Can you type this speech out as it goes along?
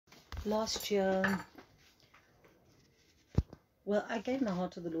Last year, well, I gave my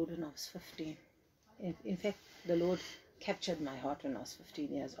heart to the Lord when I was 15. In fact, the Lord captured my heart when I was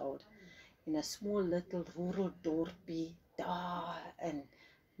 15 years old in a small little rural dorpie daar in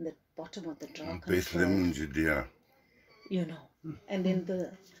the bottom of the Drakensberg. Bethlehem, Judea. You know. And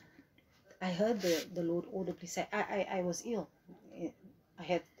then I heard the Lord audibly say, I was ill. I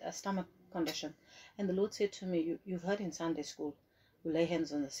had a stomach condition. And the Lord said to me, you've heard in Sunday school, you lay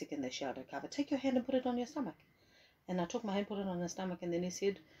hands on the sick and they shall recover. Take your hand and put it on your stomach. And I took my hand, put it on the stomach, and then he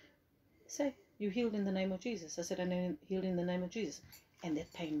said, say, you healed in the name of Jesus. I said, I healed in the name of Jesus. And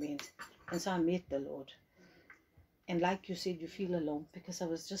that pain went. And so I met the Lord. And like you said, you feel alone because I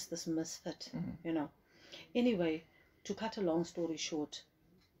was just this misfit, you know. Anyway, to cut a long story short,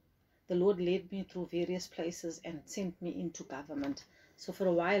 the Lord led me through various places and sent me into government. So for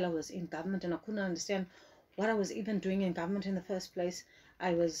a while I was in government and I couldn't understand what I was even doing in government in the first place.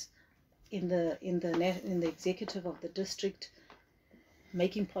 I was in the executive of the district,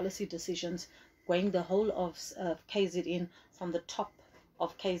 making policy decisions, going the whole of KZN, from the top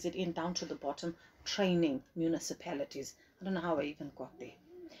of KZN down to the bottom, training municipalities. I don't know how I even got there.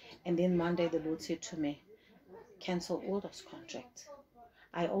 And then one day the Lord said to me, cancel all those contracts.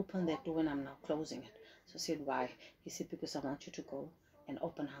 I opened that door and I'm now closing it. So I said, why? He said, because I want you to go and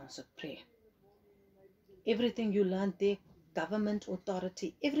open house of prayer. Everything you learned there, government,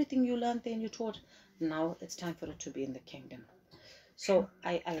 authority, everything you learned there and you taught, now it's time for it to be in the kingdom. So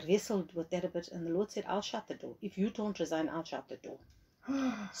I wrestled with that a bit, and the Lord said, I'll shut the door. If you don't resign, I'll shut the door.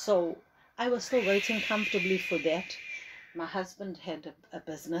 So I was still waiting comfortably for that. My husband had a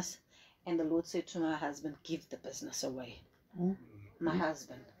business, and the Lord said to my husband, give the business away. My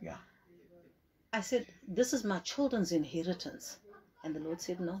husband. Yeah. I said, this is my children's inheritance. And the Lord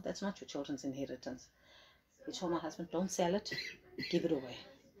said, no, that's not your children's inheritance. He told my husband, don't sell it, give it away.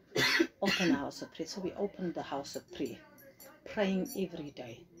 Open a house of prayer. So we opened the house of prayer, praying every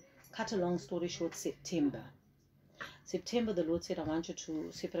day. Cut a long story short, September, the Lord said, I want you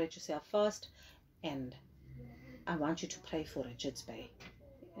to separate yourself first, and I want you to pray for Richards Bay.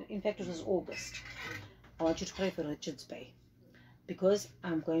 In fact, it was August. I want you to pray for Richards Bay, because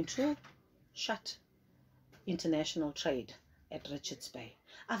I'm going to shut international trade at Richards Bay.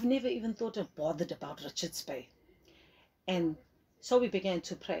 I've never even thought or bothered about Richards Bay. And so we began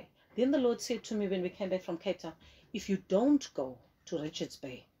to pray. Then the Lord said to me when we came back from Cape Town, if you don't go to Richards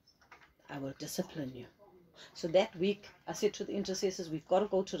Bay, I will discipline you. So that week, I said to the intercessors, we've got to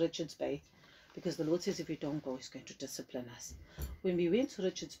go to Richards Bay, because the Lord says if we don't go, he's going to discipline us. When we went to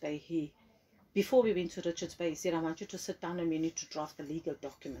Richards Bay, before we went to Richards Bay, he said, I want you to sit down and we need to draft the legal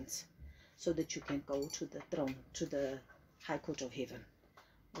documents so that you can go to the throne, to the High Court of Heaven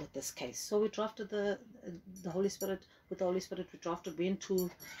with this case. So we drafted the Holy Spirit, with the Holy Spirit we drafted, went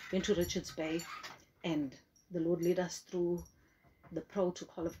to Richards Bay, and the Lord led us through the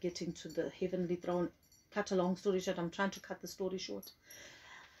protocol of getting to the heavenly throne. Cut a long story short, I'm trying to cut the story short.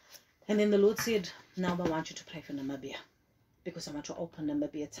 And then the Lord said, now I want you to pray for Namibia, because I want to open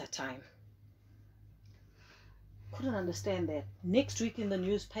Namibia at that time. Couldn't understand that. Next week in the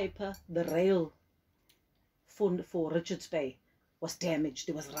newspaper, the rail for Richards Bay was damaged.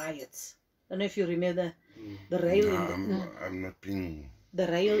 There was riots. I don't know if you remember the rail. I'm not being... The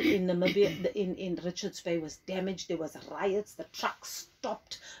rail in Namibia, in Richards Bay, was damaged. There was riots. The trucks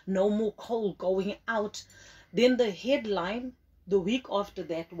stopped. No more coal going out. Then the headline the week after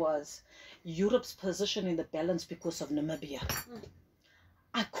that was Europe's position in the balance because of Namibia.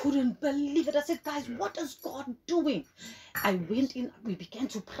 I couldn't believe it. I said, guys, what is God doing? I went in, we began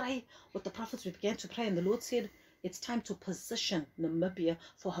to pray with the prophets, we began to pray, and the Lord said, it's time to position Namibia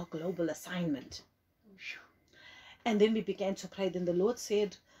for her global assignment. And then we began to pray. Then the Lord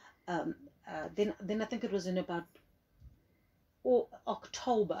said, then I think it was in about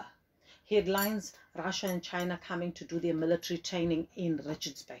October, headlines, Russia and China coming to do their military training in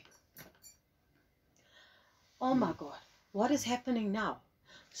Richards Bay. Oh my God, what is happening now?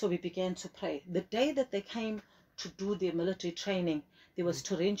 So we began to pray. The day that they came to do their military training, there was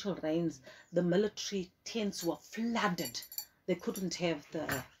torrential rains. The military tents were flooded. They couldn't have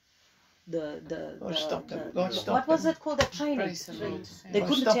what was it called, the training?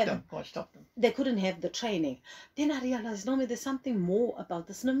 They couldn't have the training. Then I realized, no, there's something more about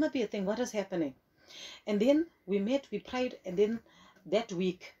this Namibia thing. What is happening? And then we met, we prayed, and then that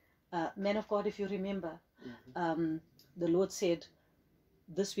week, man of God, if you remember, the Lord said,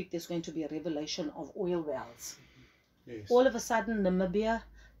 this week there's going to be a revelation of oil wells. Yes. All of a sudden, Namibia,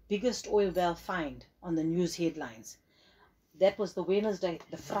 biggest oil well find on the news headlines. That was the Wednesday,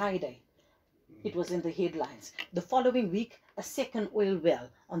 the Friday. It was in the headlines. The following week, a second oil well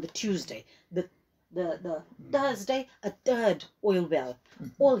on the Tuesday. The Thursday, a third oil well.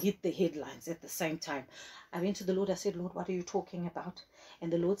 All hit the headlines at the same time. I went to the Lord. I said, Lord, what are you talking about?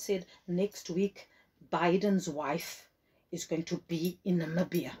 And the Lord said, next week, Biden's wife is going to be in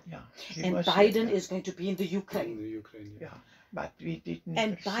Namibia. Yeah. And Biden is going to be in the In Ukraine. the Ukraine, yeah. Yeah, but we didn't.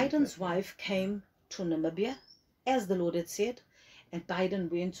 And perceive Biden's it. wife came to Namibia, as the Lord had said, and Biden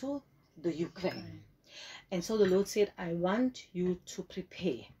went to the Ukraine. And so the Lord said, I want you to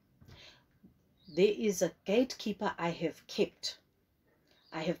prepare. There is a gatekeeper I have kept.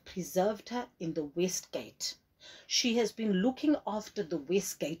 I have preserved her in the West Gate. She has been looking after the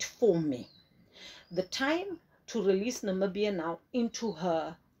West Gate for me. The time to release Namibia now into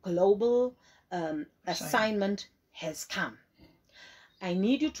her global assignment has come. I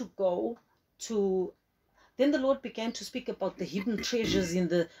need you to go to. Then the Lord began to speak about the hidden treasures in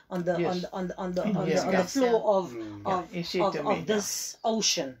the on the Yes. on the on the In on his the, on the gas, floor of Yeah, he said to me, of this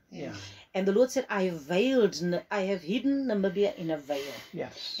ocean. Yeah. And the Lord said, I have hidden Namibia in a veil,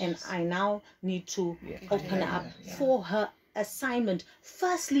 Yes. and I now need to Yeah. open Yeah, up yeah. for her assignment,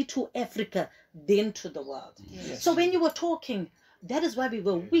 firstly to Africa, then to the world. Yes. So when you were talking, that is why we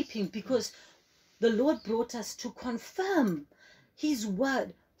were weeping, because the Lord brought us to confirm his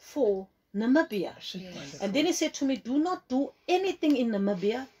word for Namibia. Is it wonderful? And then he said to me, do not do anything in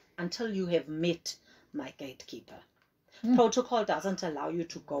Namibia until you have met my gatekeeper. Protocol doesn't allow you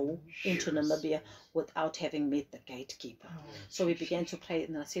to go into Namibia without having met the gatekeeper. So we began to pray,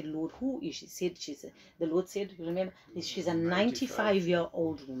 and I said, Lord, who is she? Said the Lord said, remember, she's a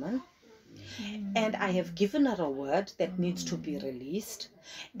 95-year-old woman, and I have given her a word that needs to be released.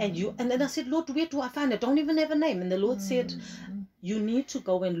 And then I said, Lord, where do I find her? Don't even have a name. And the Lord said, you need to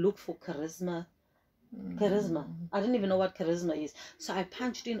go and look for charisma. Charisma. I didn't even know what charisma is. So I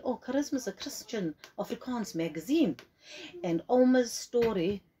punched in, oh, charisma is a Christian Afrikaans magazine. And Oma's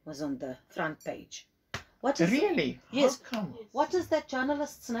story was on the front page. What is Really? Yes. How come? What is that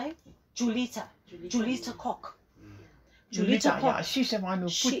journalist's name? Julita Koch. Julita, Koch. yeah, she's the one who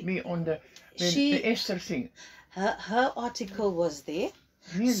She- put me on the she- Esther thing. Her article was there.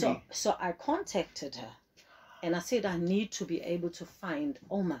 Really? So I contacted her and I said, I need to be able to find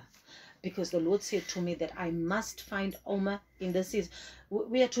Oma, because the Lord said to me that I must find Oma in the season.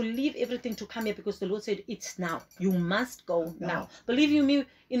 We are to leave everything to come here, because the Lord said, it's now. You must go now. Believe you me,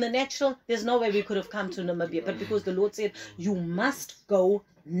 in the natural, there's no way we could have come to Namibia. But because the Lord said, you must go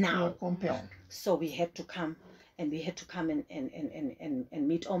now. You're compelled. So we had to come. And we had to come and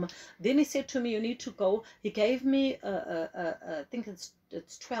meet Oma. Then he said to me, you need to go. He gave me, I think it's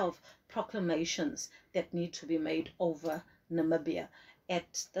 12 proclamations that need to be made over Namibia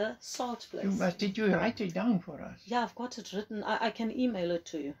at the salt place. Did you write it down for us? Yeah, I've got it written. I can email it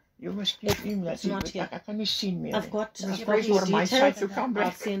to you. You must please email it's it. not but here. I can niet zien meer. I've got Must his pray for my side to details. come I'll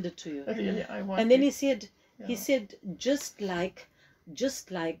back. send it to you. Really, I want And then it. he said, just like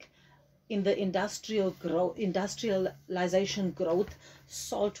in the industrialization growth,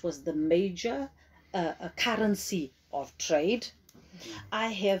 salt was the major currency of trade. I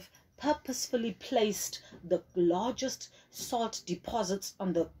have purposefully placed the largest salt deposits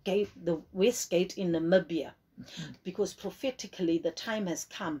on the West Gate in Namibia, because prophetically the time has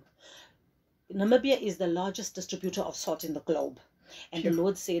come. Namibia is the largest distributor of salt in the globe. And the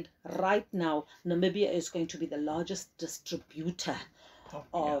Lord said, right now, Namibia is going to be the largest distributor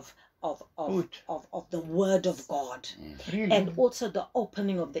of the word of God. Really? And also the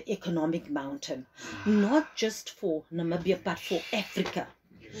opening of the economic mountain, not just for Namibia, but for Africa.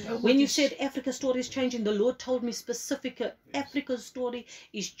 When you said Africa's story is changing, the Lord told me specifically, Africa's story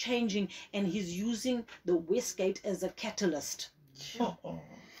is changing, and he's using the West Gate as a catalyst. Oh, oh.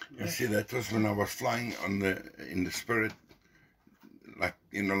 You see, that was when I was flying in the spirit, like,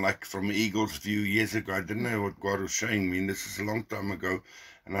 you know, like from Eagle's View years ago. I didn't know what God was showing me, and this is a long time ago.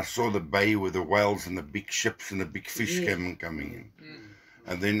 And I saw the bay with the whales and the big ships and the big fish coming in.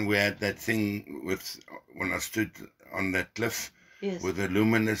 And then we had that thing when I stood on that cliff, Yes. with the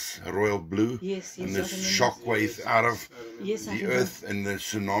luminous royal blue, Yes, and yes, the I remember. shockwave out of Yes, I the remember. earth, and the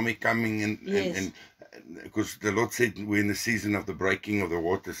tsunami coming in, Yes. and because the Lord said we're in the season of the breaking of the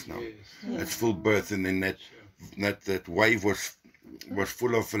waters now. It's full birth, and then that wave was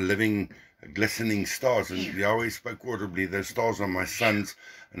full of living, glistening stars, and Yahweh spoke audibly, those stars are my sons,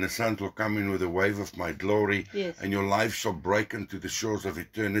 and the sons will come in with a wave of my glory, Yes. and your life shall break into the shores of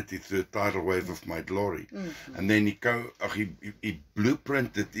eternity through the tidal wave of my glory. And then he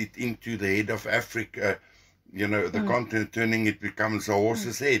blueprinted it into the head of Africa, you know, the continent, turning it becomes a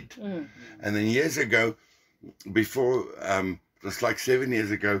horse's head. And then years ago, before just like 7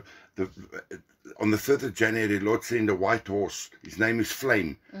 years ago, on the 5th of January, the Lord sent a white horse. His name is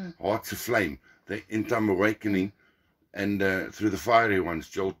Flame, Hearts of Flame, the end time awakening, and through the fiery ones,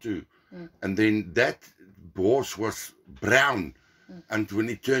 Joel 2. And then that horse was brown, and when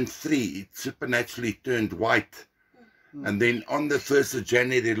it turned 3, it supernaturally turned white. And then on the 1st of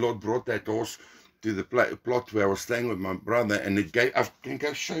January, the Lord brought that horse to the plot where I was staying with my brother, and it gave, I can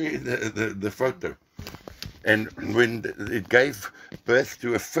go show you the photo. And when it gave birth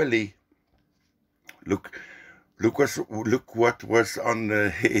to a filly, look what was on the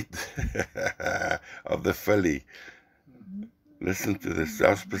head of the filly. Listen to this,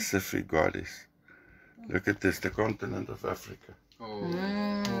 how specific God is. Look at this, the continent of Africa. Oh,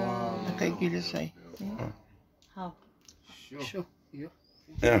 wow. I take you to say. How? Sure. Yeah.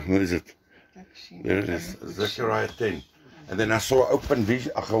 Yeah, where is it? There it is, Zechariah 10. And then I saw an open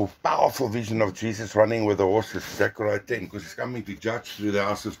vision, a powerful vision of Jesus running with the horses, Zechariah 10, because he's coming to judge through the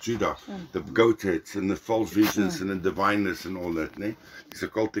house of Judah, the goat heads and the false visions and the diviners and all that. These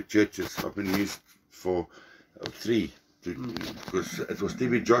occultic churches have been used for 3, because it was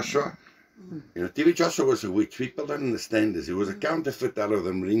TB Joshua. You know, TB Joshua was a witch. People don't understand this. He was a counterfeit out of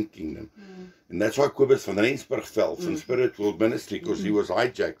the Marine Kingdom. And that's why Kobus van Rensburg fell from spiritual ministry, because he was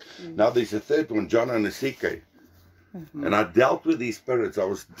hijacked. Now there's a third one, John Anosike. And I dealt with these spirits. I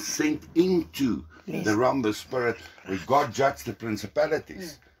was sent into the realm of the spirit where God judged the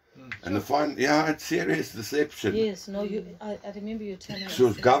principalities. And the fine, it's serious deception. Yes, no, I remember you telling us.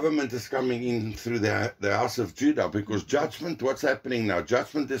 So government is coming in through the house of Judah, because judgment, what's happening now?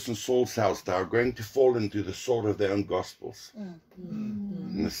 Judgment is in Saul's house. They are going to fall into the sword of their own gospels.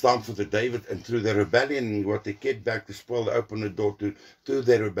 And it's time for the David, and through their rebellion, what they kept back to spoil, they open the door to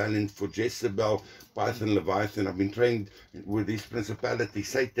their rebellion for Jezebel, Python, Leviathan. I've been trained with these principalities.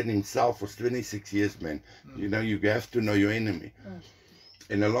 Satan himself was 26 years, man. You know, you have to know your enemy.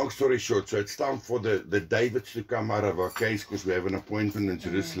 And a long story short, so it's time for the Davids to come out of our case, because we have an appointment in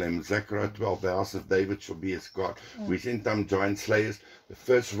Jerusalem. Zechariah 12, the house of David shall be as God. We sent them giant slayers, the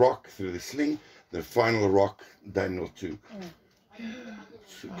first rock through the sling, the final rock, Daniel 2.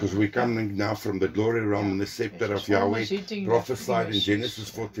 Because we're coming now from the glory realm and the scepter of Yahweh, prophesied in Genesis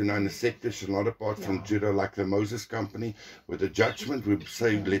 49, the scepter shall not depart from Judah like the Moses company. With the judgment, we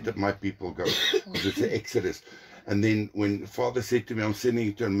say, let my people go. Because it's the Exodus. And then when Father said to me, I'm sending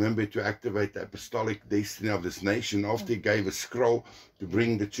you to remember to activate the apostolic destiny of this nation, after he gave a scroll to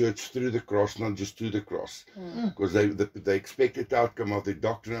bring the church through the cross, not just to the cross. Because the expected outcome of the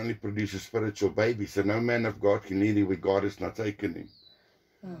doctrine only produces spiritual babies. So no man of God can lead him where God has not taken him.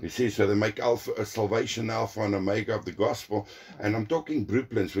 You see, so they make salvation alpha and omega of the gospel. And I'm talking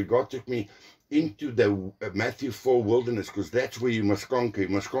blueprints where God took me into the Matthew 4 wilderness, because that's where you must conquer. You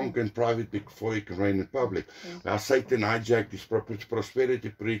must conquer in private before you can reign in public. Now Satan hijacked these prosperity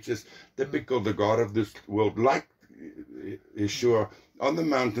preachers, typical the God of this world, like Yeshua on the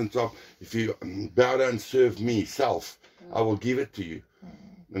mountaintop. If you bow down and serve me, self, I will give it to you.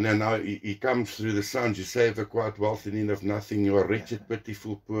 And then now he comes through the sons. You save a quiet wealth in need of nothing. You are wretched,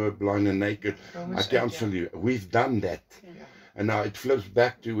 pitiful, poor, blind, and naked. I counsel you. We've done that. And now it flips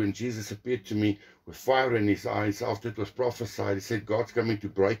back to when Jesus appeared to me with fire in his eyes after it was prophesied. He said, God's coming to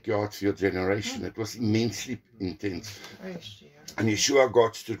break your hearts for your generation. It was immensely intense. And Yeshua,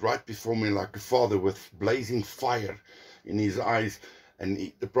 God stood right before me like a father with blazing fire in his eyes.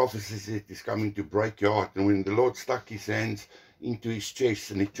 And the prophecy said, he's coming to break your heart. And when the Lord stuck his hands into his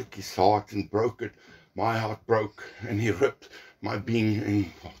chest and he took his heart and broke it, my heart broke, and he ripped my being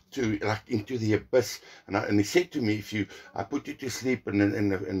into the abyss. And he said to me, I put you to sleep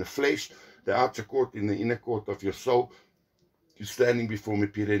in the flesh, the outer court, in the inner court of your soul, you're standing before me,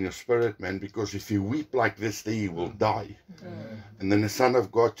 Peter, in your spirit, man, because if you weep like this, then you will die. And then the Son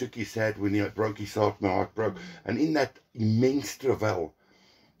of God took his hand. When he broke his heart, my heart broke. And in that immense travail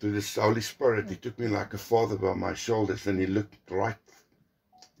to the Holy Spirit, he took me like a father by my shoulders, and he looked right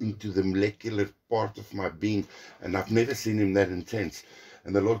into the molecular part of my being, and I've never seen him that intense.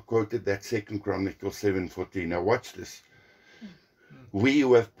 And the Lord quoted that 2 Chronicles 7:14. Now watch this. We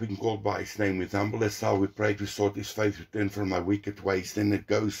who have been called by his name, with humble as how we prayed, we sought his face, return from my wicked ways. Then it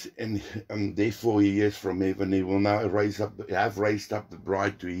goes, and therefore he hears from heaven, he will now have raised up the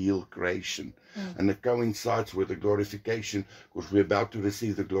bride to heal creation. And it coincides with the glorification, because we're about to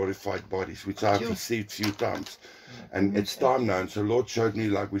receive the glorified bodies, which I've received a few times. And it's time now. And so Lord showed me,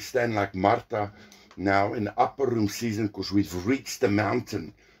 like we stand like Martha now in the upper room season, because we've reached the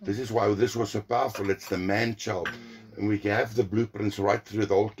mountain. This is why this was so powerful. It's the man-child. And we have the blueprints right through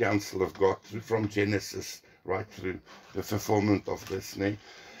the whole counsel of God, from Genesis right through the fulfillment of this.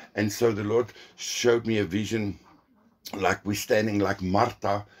 And so the Lord showed me a vision like we're standing like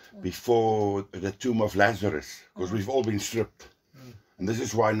Martha before the tomb of Lazarus, because we've all been stripped. And this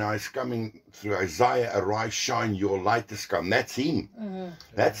is why now it's coming through Isaiah, arise, shine, your light has come. That's him.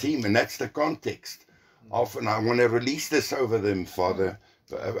 That's him, and that's the context. Often I want to release this over them, Father,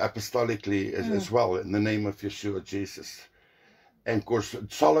 apostolically as well, in the name of Yeshua Jesus. And of course,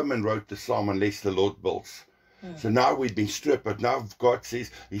 Solomon wrote the psalm, unless the Lord builds. So now we've been stripped, but now God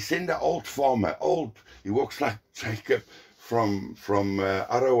says, he sent an old farmer, he walks like Jacob from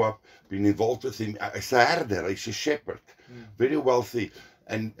Aroab, been involved with him. He's a herder, he's a shepherd, very wealthy,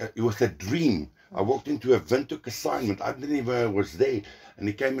 and it was a dream. I walked into a Windhoek assignment, I didn't even know I was there, and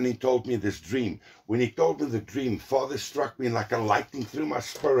he came and he told me this dream. When he told me the dream, Father struck me like a lightning through my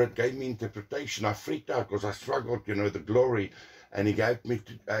spirit, gave me interpretation. I freaked out because I struggled, you know, the glory. And he gave me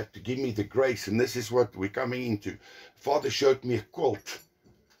to give me the grace, and this is what we're coming into. Father showed me a quilt.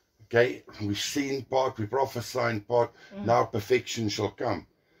 Okay, we've seen part, we prophesy in part. Now perfection shall come,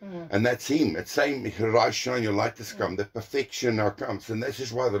 and that's him. It's same. Arise, shine, your light has come. The perfection now comes, and this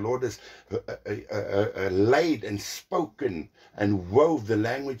is why the Lord has laid and spoken and wove the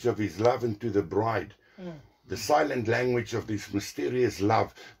language of His love into the bride. The silent language of this mysterious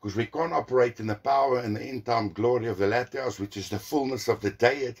love, because we can't operate in the power and the end-time glory of the latter house, which is the fullness of the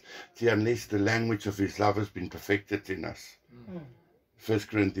deity, unless the language of His love has been perfected in us. 1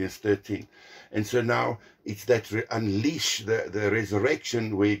 Corinthians 13. And so now it's that unleash the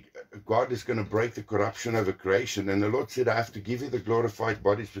resurrection where God is going to break the corruption over creation. And the Lord said, I have to give you the glorified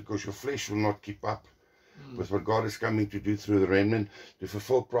bodies because your flesh will not keep up with what God is coming to do through the remnant, to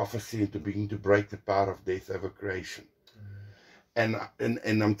fulfill prophecy and to begin to break the power of death over creation. And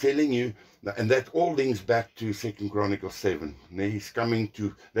I'm telling you, and that all links back to 2 Chronicles 7. He's coming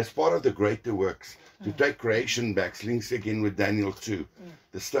to, that's part of the greater works, to take creation back, links again with Daniel 2,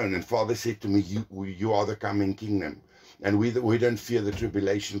 the stone. And Father said to me, you are the coming kingdom. And we don't fear the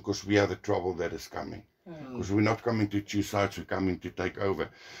tribulation because we are the trouble that is coming. Because we're not coming to choose sides, we're coming to take over.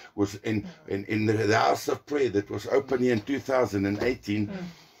 Was in the house of prayer that was open here in 2018,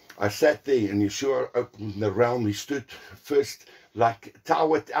 I sat there and Yeshua opened the realm. He stood first like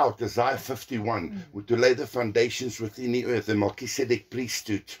towered out, Isaiah 51, to lay the foundations within the earth, the Melchizedek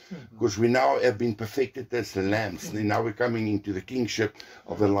priesthood, because we now have been perfected as the lambs. And now we're coming into the kingship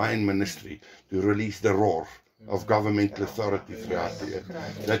of the lion ministry to release the roar of governmental authority throughout the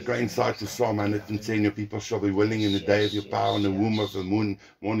earth. That coincides with Psalm 110, your people shall be willing in the day of your power, in the womb of the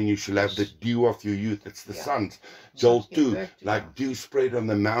morning you shall have the dew of your youth. It's the sons. Joel 2, like dew spread on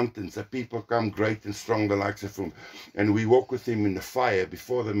the mountains, the people come great and strong, the likes of whom. And we walk with him in the fire,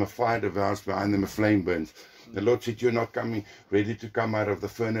 before them a fire devours, behind them a flame burns. The Lord said, you're not coming ready to come out of the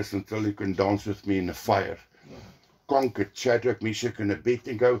furnace until you can dance with me in the fire. Conquered Shadrach, Meshach, and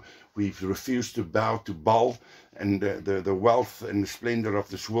Abednego. We've refused to bow to Baal and the wealth and the splendor of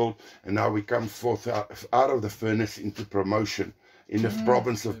this world, and now we come forth out of the furnace into promotion in the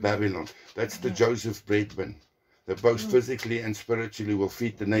province of Babylon. That's the Joseph breadbin that both physically and spiritually will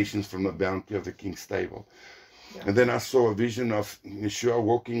feed the nations from the bounty of the king's table. And then I saw a vision of Yeshua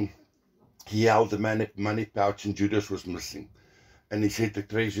walking. He held the money pouch and Judas was missing. And he said, the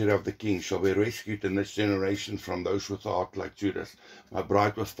treasure of the king shall be rescued in this generation from those with a heart like Judas. My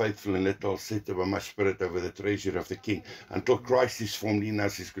bride was faithful in little, set over my spirit over the treasure of the king. Until Christ is formed in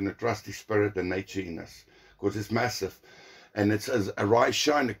us, he's going to trust his spirit and nature in us. Because it's massive. And it says, arise,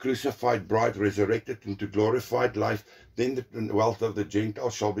 shine, the crucified bride resurrected into glorified life. Then the wealth of the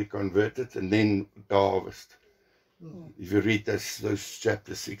Gentiles shall be converted, and then the harvest. If you read those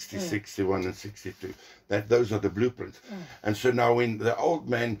chapters 60, 61 and 62, those are the blueprints. And so now when the old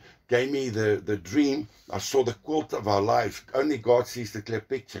man gave me the dream, I saw the quilt of our lives. Only God sees the clear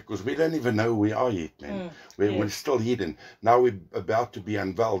picture, because we don't even know who we are yet, man. We're still hidden. Now we're about to be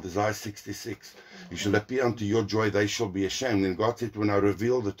unveiled. Isaiah 66. You shall appear unto your joy, they shall be ashamed. And God said, when I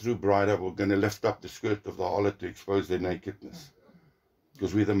reveal the true bride, I'm going to lift up the skirt of the harlot to expose their nakedness.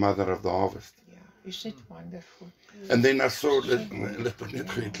 Because we're the mother of the harvest. Is it wonderful? En then I saw dat let ons net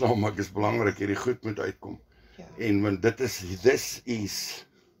gou klaar maak, is belangrik hierdie goed moet uitkom. En want this is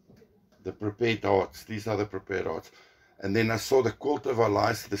the prepared hearts. These are the prepared hearts. And then I saw the quilt of our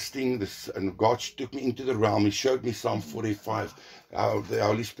lives, the sting, and God took me into the realm. He showed me Psalm 45. How the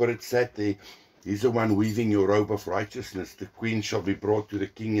Holy Spirit sat there. He's the one weaving your robe of righteousness. The queen shall be brought to the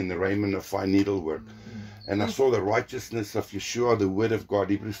king in the raiment of fine needlework. and I saw the righteousness of Yeshua, the word of God,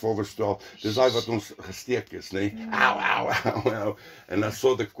 Hebrews 4 verse 12. Dis daai wat ons gesteek is, né? Ow, ow, ow, ow. And I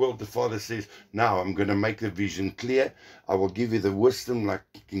saw the quote, the Father says, now I'm going to make the vision clear. I will give you the wisdom like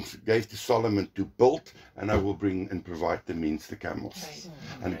King gave to Solomon to build, and I will bring and provide the means, the camels.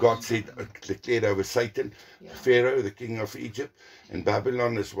 And God said, declared over Satan, Pharaoh, the king of Egypt, and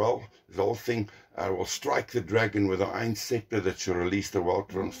Babylon as well, the whole thing, I will strike the dragon with an iron scepter that shall release the wealth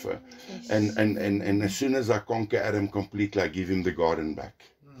transfer. And as soon as I conquer Adam completely, I give him the garden back.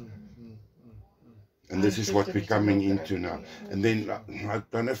 And this is what we're coming into now. And then, I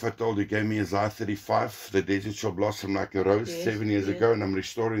don't know if I told you, gave me Isaiah 35, the desert shall blossom like a rose, 7 years ago, and I'm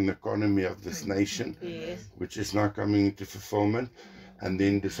restoring the economy of this nation, which is now coming into fulfillment. And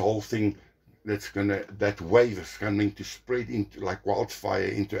then this whole thing, that wave is coming to spread into like wildfire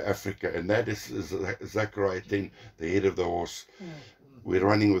into Africa, and that is Zechariah 10, the head of the horse. We're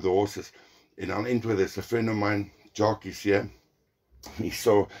running with the horses. And I'll end with this. A friend of mine, Jock, is here. He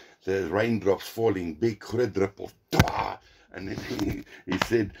saw the raindrops falling, big groot druppels, and then he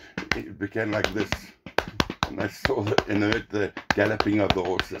said it became like this, and I saw and heard the galloping of the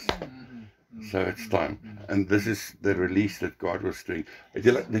horses. So it's time, and this is the release that God was doing.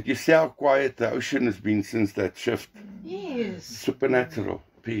 Did you see how quiet the ocean has been since that shift? Yes. Supernatural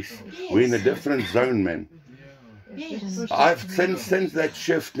peace. Yes. We're in a different zone, man. Yes. I've since that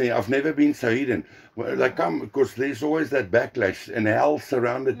shift, I've never been so hidden. Well, they come because there's always that backlash, and hell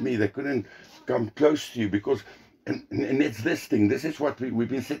surrounded me. They couldn't come close to you because, and it's this thing. This is what we've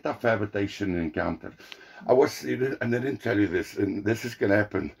been set up for habitation and encounter. I was, and I didn't tell you this, and this is going to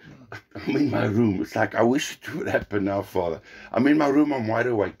happen. I'm in my room. It's like, I wish it would happen now, Father. I'm in my room, I'm wide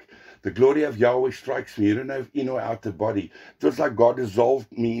awake. The glory of Yahweh strikes me. You don't know in or out the body. It was like God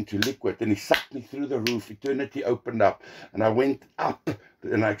dissolved me into liquid, and He sucked me through the roof. Eternity opened up, and I went up,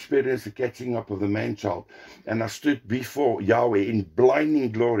 and I experienced the catching up of the man-child. And I stood before Yahweh in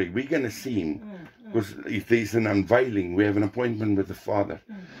blinding glory. We're going to see Him, because if there's an unveiling, we have an appointment with the Father.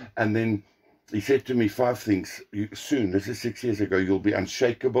 And then He said to me 5 things. Soon, this is 6 years ago, you'll be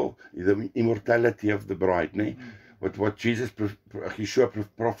unshakable, the immortality of the bride, ne? But what Yeshua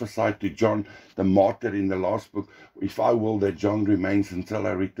prophesied to John, the martyr in the last book, if I will that John remains until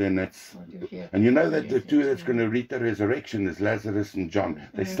I return, that's... And you know that the two that's going to read the resurrection is Lazarus and John.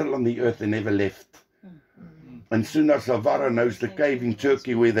 They're still on the earth, they never left. And soon as Alvaro knows the cave in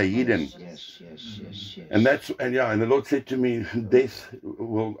Turkey where they're hidden. And the Lord said to me, death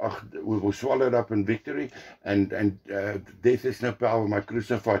will swallow it up in victory, and death is no power of my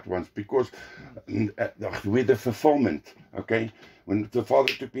crucified ones, because we're the fulfillment, okay? When the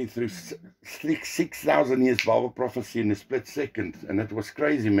Father took me through 6,000 years Bible prophecy in a split second, and it was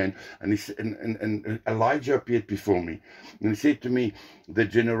crazy, man. And Elijah appeared before me, and he said to me, the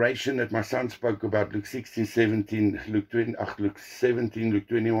generation that my son spoke about, Luke 16, 17, Luke 20, Luke 17, Luke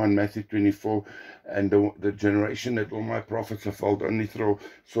 21, Matthew 24, and the generation that all my prophets have followed only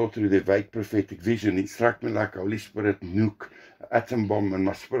saw through their vague prophetic vision. It struck me like a Holy Spirit nuke, atom bomb, and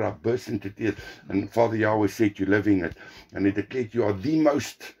my spirit burst into tears. And Father Yahweh said, you're living it. And He declared, you are the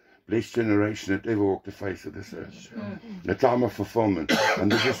most blessed generation that ever walked the face of this earth. The time of fulfillment.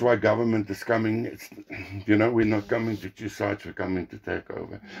 And this is why government is coming. It's, we're not coming to two sides, we're coming to take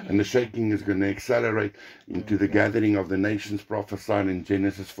over. And the shaking is going to accelerate into the gathering of the nations prophesied in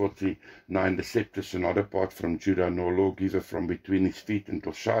Genesis 49. The scepter shall not depart from Judah, nor lawgiver from between his feet,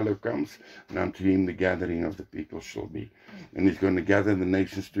 until Shiloh comes, and unto him the gathering of the people shall be. And He's going to gather the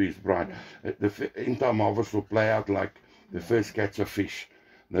nations to His bride. The end time harvest will play out like the first catch of fish.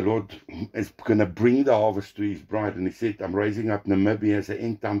 The Lord is going to bring the harvest to His bride. And He said, I'm raising up Namibia as an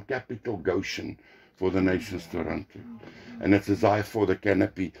end-time capital Goshen for the nations to run to. And it's Isaiah for the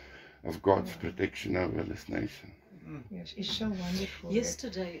canopy of God's protection over this nation. Yes, it's so wonderful.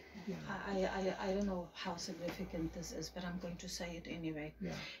 Yesterday, I don't know how significant this is, but I'm going to say it anyway.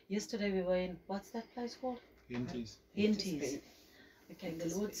 Yesterday we were in, what's that place called? Hinties. Okay,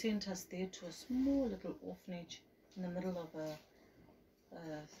 the Lord sent us there to a small little orphanage in the middle of a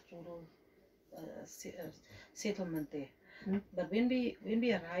rural settlement there. But when we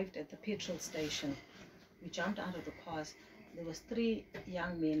arrived at the petrol station, we jumped out of the cars. There was 3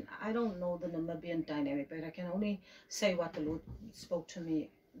 young men. I don't know the Namibian dynamic, but I can only say what the Lord spoke to me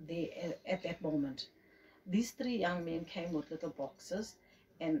there at that moment. These 3 young men came with little boxes,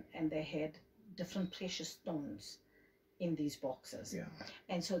 and they had different precious stones in these boxes.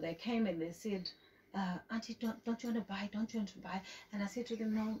 And so they came and they said, Auntie, don't you want to buy? Don't you want to buy? And I said to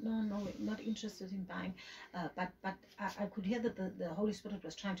them, no, not interested in buying. But I could hear that the Holy Spirit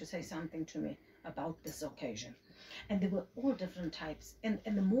was trying to say something to me. about this occasion. And they were all different types. And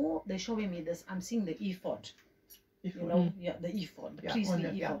the more they're showing me this, I'm seeing the ephod. You know, yeah, the ephod, the priestly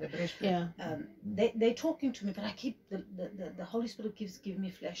ephod. Yeah. They're talking to me, but I keep the Holy Spirit keeps giving me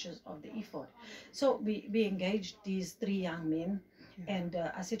flashes of the ephod. So we engaged these 3 young men, and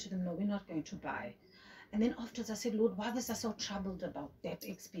I said to them, no, we're not going to buy. And then afterwards I said, Lord, why was I so troubled about that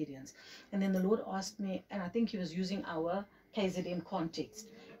experience? And then the Lord asked me, and I think he was using our KZN context.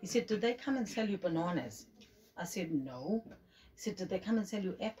 He said, did they come and sell you bananas? I said, no. He said, did they come and sell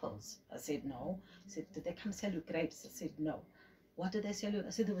you apples? I said, no. He said, did they come sell you grapes? I said, no. What did they sell you? I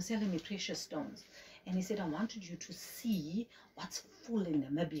said, they were selling me precious stones. And he said, I wanted you to see what's full in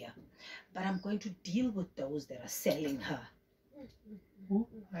Namibia, but I'm going to deal with those that are selling her. Who?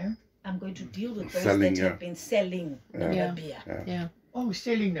 I'm going to deal with those Selling that her. have been selling Namibia. Yeah. Oh,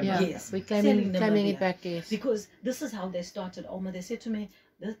 selling them. Yeah. Yes. Yes. We're Selling claiming it Namibia. back, yes. Because this is how they started, Oma. They said to me,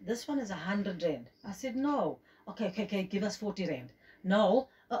 this one is 100 rand. I said, no. Okay, give us 40 rand. No.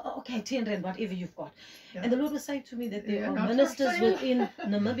 Okay, 10 rand, whatever you've got. Yeah. And the Lord was saying to me that there Yeah, are not ministers for sale. within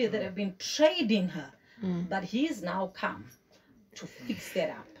Namibia that have been trading her. Mm. But he's now come to fix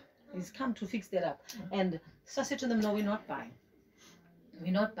that up. He's come to fix that up. And so I said to them, no, we're not buying.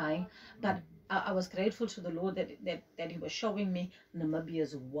 We're not buying. But I was grateful to the Lord that he was showing me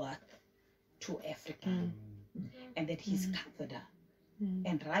Namibia's worth to Africa. And that he's covered her.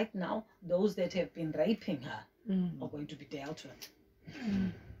 And right now, those that have been raping her are going to be dealt with.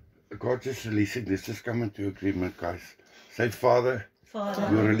 God just releasing this. Just come into agreement, guys. Say, Father, Father,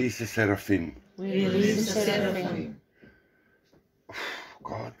 you release the seraphim. we release the seraphim.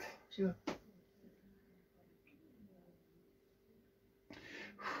 God. Sure.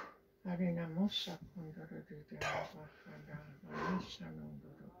 Arena mossa kondoro de bakanda, manisha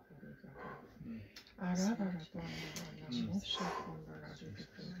nondoro kurigata. Arara dona mossa kondoro de.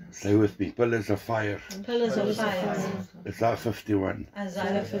 Say with me, pillars of fire. Pillars of fire. Isaiah 51.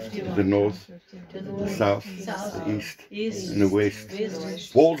 Isaiah 51. The north, To the north, south, south, the east, east, and the west.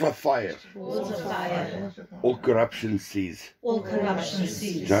 west, Walls of fire. walls of fire. All corruption cease. All corruption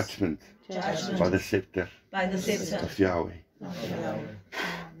cease. Judgment Judgment by the scepter by the scepter. of Yahweh. Amen.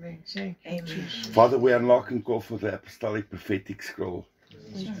 Thank you, Amen. Jesus. Father, we unlock and call for the apostolic prophetic scroll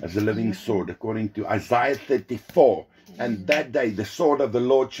as a living sword, according to Isaiah 34. And that day the sword of the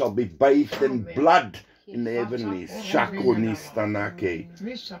Lord shall be bathed in blood in the heavenlies. Shakonistanake.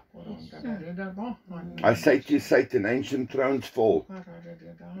 Missa koronda de bakanda. I say to you, Satan, ancient thrones fall.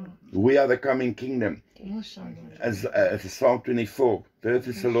 We are the coming kingdom. As Psalm 24, the earth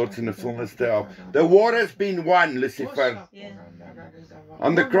is the Lord's and the fullness thereof. The war has been won, Lucifer. Yeah.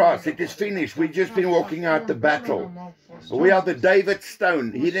 On the cross, it is finished. We've just been walking out the battle. We are the David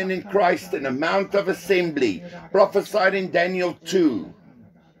stone, hidden in Christ in a mount of assembly, prophesied in Daniel 2.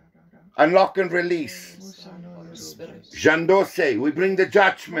 Unlock and release. Jandose, we bring the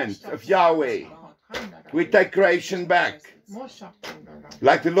judgment of Yahweh. We take creation back.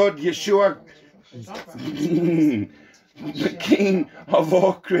 Like the Lord Yeshua, the King of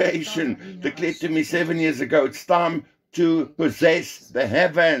all creation, declared to me 7 years ago, it's time to possess the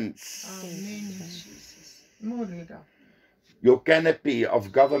heavens. Your canopy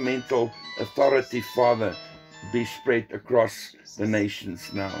of governmental authority, Father, be spread across the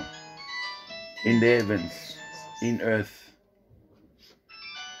nations now. In the heavens, in earth.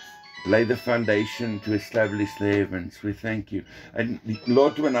 Lay the foundation to establish the heavens. We thank you. And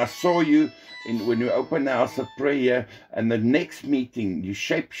Lord, when I saw you, when you opened the house of prayer, and the next meeting, you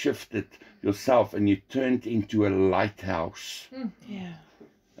shape-shifted yourself and you turned into a lighthouse. Yeah.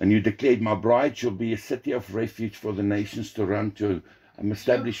 And you declared, my bride shall be a city of refuge for the nations to run to. I'm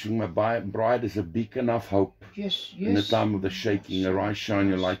establishing my bride as a beacon of hope. Yes, In the yes. time of the shaking, arise, shine,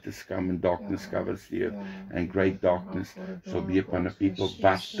 your light has come, and darkness covers the earth, and great darkness shall be upon the people.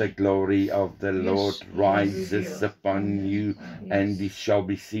 But the glory of the Lord rises upon you, and it shall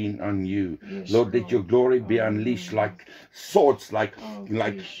be seen on you. Lord, let your glory be unleashed like swords, like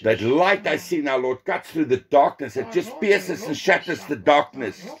that light I see now, Lord, cuts through the darkness. It just pierces and shatters the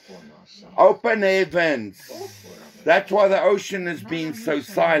darkness. Open heavens. That's why the ocean has been so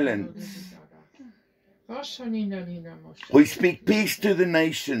silent. We speak peace to the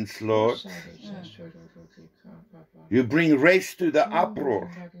nations, Lord. You bring rest to the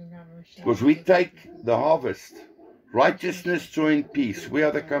uproar, because we take the harvest. Righteousness, joy, and peace. We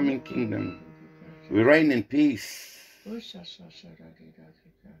are the coming kingdom. We reign in peace.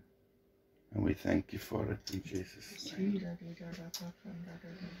 And we thank you for it in Jesus' name.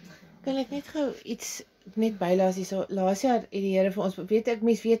 Kan ek net gou iets net bylaas hierso. Laas jaar het die Here vir ons, weet ek,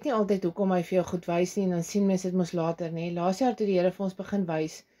 mens weet nie altyd hoekom hy vir jou goed wys nie, en dan sien mens dit mos later, nê. Laas jaar het die Here vir ons begin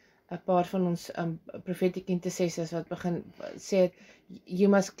wys 'n paar van ons prophetic intercessors wat begin sê you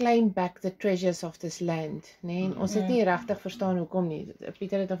must claim back the treasures of this land, nee, en ons het nie regtig verstaan hoekom nie.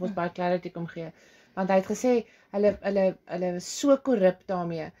 Pieter het ons baie clarity kom gee, want hy het gesê hulle is so korrup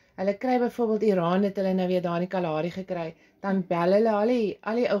daarmee. Hulle kry byvoorbeeld Iran het hulle nou weer daar in die Kalahari gekry, dan bel hulle al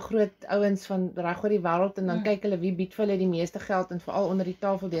die ou groot ouens van reg oor die wêreld en dan kyk hulle wie bied vir hulle die meeste geld en veral onder die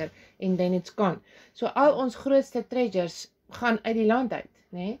tafel deur en then it's gone. So al ons grootste treasures gaan uit die land uit,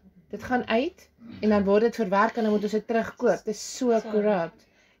 né? Dit gaan uit en dan word dit verwerk en dan moet ons dit terugkoop. Dit is so corrupt.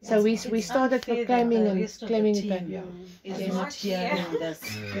 So we started proclaiming and claiming it back. Is not hearing this.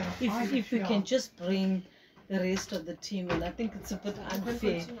 If we can just bring the rest of the team in, I think it's a bit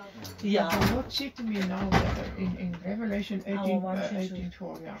unfair. Yeah. The Lord said to me now in Revelation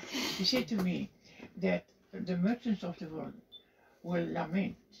 18:4, yeah, He said to me that the merchants of the world will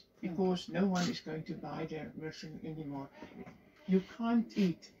lament because no one is going to buy their merchant anymore. You can't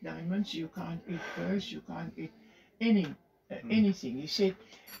eat diamonds, you can't eat pearls, you can't eat anything. He said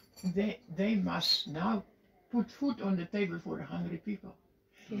they must now put food on the table for the hungry people.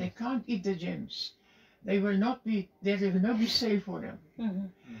 They can't eat the gems. There will not be sale for them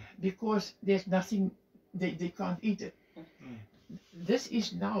because there's nothing, they can't eat it. This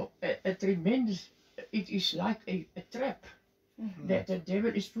is now a tremendous, it is like a trap that the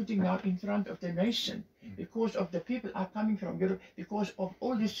devil is putting now in front of the nation because of the people are coming from Europe, because of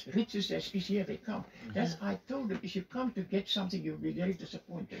all these riches that is here, they come. That's I told them, if you come to get something, you'll be very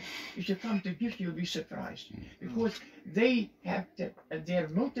disappointed. If you come to give, you'll be surprised because they have their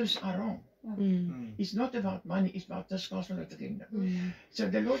motives are wrong. It's not about money, it's about the gospel of the kingdom. So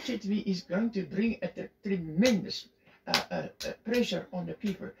the Lord said to me, He's going to bring a tremendous pressure on the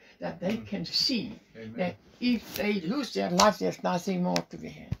people that they can see that if they lose their life, there's nothing more to be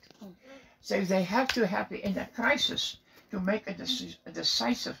had. So they have to have in a crisis to make a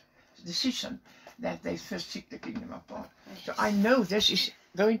decisive decision that they first seek the kingdom of God. So I know this is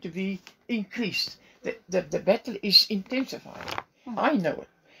going to be increased. The battle is intensified. I know it.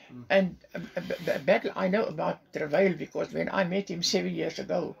 And battle I know about travail because when I met him 7 years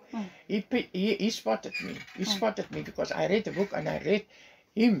ago, he spotted me. He spotted me because I read the book and I read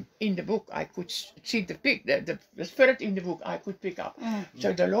him in the book. I could see the spirit in the book I could pick up.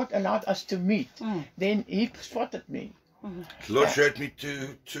 So the Lord allowed us to meet. Then he spotted me. The Lord showed me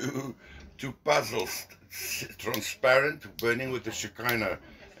two puzzles, transparent, burning with the Shekinah,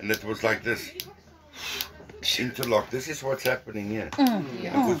 and it was like this. Interlock. This is what's happening here.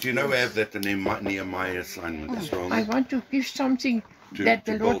 Because you know we have that Nehemiah assignment as well. I want to give something that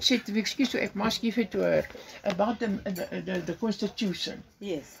the Lord said to me, excuse me, I must give it to her, about the Constitution.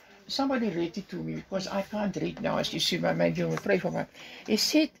 Yes. Somebody read it to me because I can't read now, as you see, maybe you will pray for me. He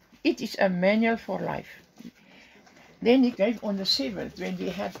said it is a manual for life. Then he gave on the 7th, when we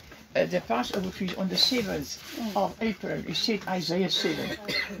had the Passover feast on the 7th of April, he said Isaiah 7.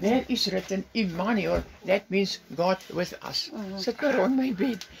 There is written Emmanuel, that means God with us. Sit there on my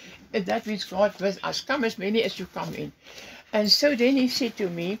bed. That means God with us. Come as many as you come in. And so then he said to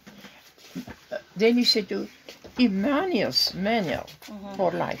me, Emmanuel's manual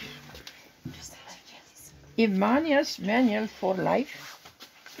for life. Emmanuel's manual for life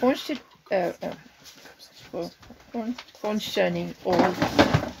concerning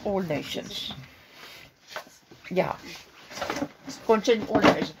all nations. Yeah, concerning all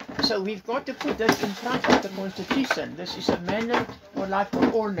nations. So we've got to put this in front of the Constitution. This is a manual for life for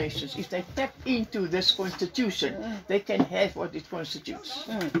all nations. If they tap into this Constitution, they can have what it constitutes.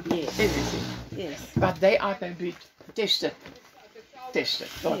 Yes. Everything. Yes. But they are going to be tested.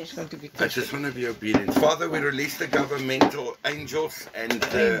 God's going to be tested. I just want to be obedient. Father, we release the governmental angels and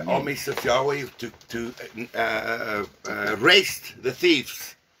the armies of Yahweh to arrest the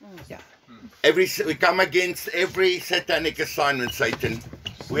thieves. Yeah. We come against every satanic assignment, Satan.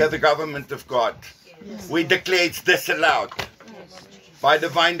 We are the government of God. Yes. We declare it's disallowed. By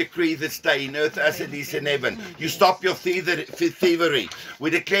divine decree this day, in earth as it is in heaven. You stop your thievery. We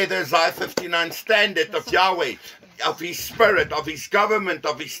declare the Isaiah 59 standard of Yahweh, of His Spirit, of His government,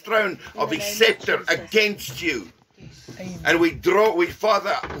 of His throne, of His scepter against you. And we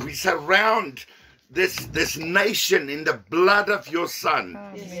surround this nation in the blood of your Son.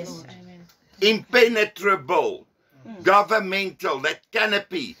 Yes. Impenetrable, governmental, that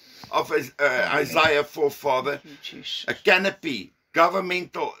canopy of Isaiah 4, Father, a canopy,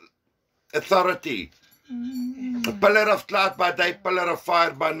 governmental authority, a pillar of cloud by day, pillar of fire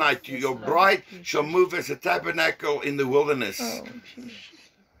by night. Your bride shall move as a tabernacle in the wilderness.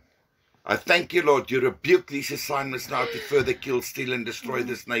 I thank you, Lord. You rebuke these assignments now to further kill, steal, and destroy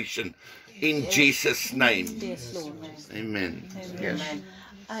this nation. In Jesus' name. Yes, Lord. Amen. Amen.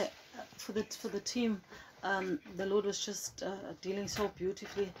 for the team, the Lord was just dealing so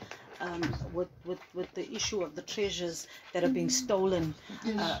beautifully with the issue of the treasures that are being stolen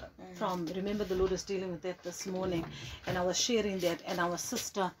from. Remember, the Lord was dealing with that this morning, and I was sharing that, and our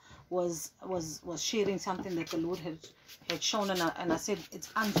sister was sharing something that the Lord had shown, and I said it's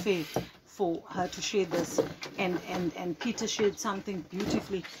unfair for her to share this, and Peter shared something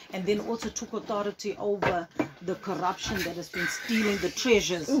beautifully, and then also took authority over the corruption that has been stealing the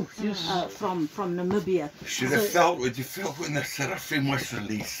treasures from Namibia. Should have felt what you felt when the seraphim was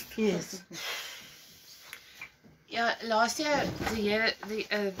released. Yes. Yeah, last year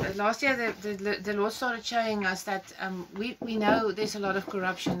the Lord started showing us that we know there's a lot of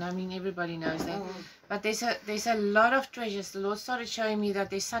corruption. I mean, everybody knows that, but there's a lot of treasures. The Lord started showing me that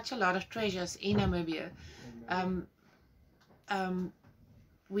there's such a lot of treasures in Namibia.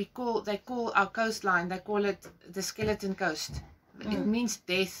 They call our coastline, they call it the skeleton coast. It means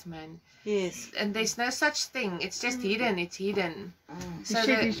death, man. Yes. And there's no such thing. It's just hidden. It's hidden. He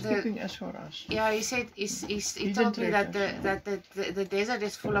said he's keeping us for us. Yeah, he said he told me that the desert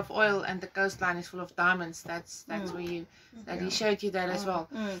is full of oil and the coastline is full of diamonds. That's where he showed you that as well.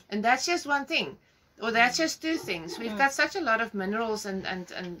 And that's just one thing, or that's just two things. We've got such a lot of minerals and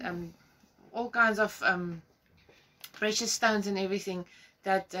all kinds of precious stones and everything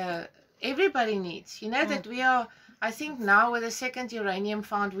that everybody needs. You know that we are. I think now with the second uranium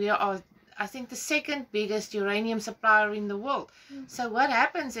found, we are, I think, the second biggest uranium supplier in the world. So what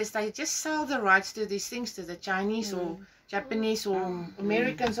happens is they just sell the rights to these things to the Chinese or Japanese or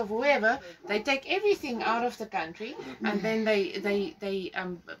Americans or whoever. They take everything out of the country and then they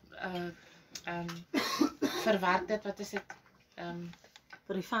verwerk it. What is it?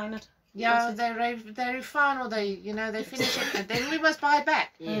 Refine it. Yeah, they refine or they finish it, and then we must buy it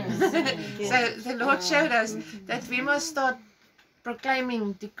back. So the Lord showed us that we must start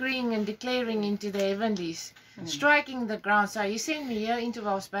proclaiming, decreeing and declaring into the heavenlies, striking the ground. So he sent me here into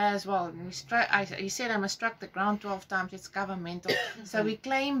Walvis Bay as well. And he said I must strike the ground 12 times. It's governmental. So we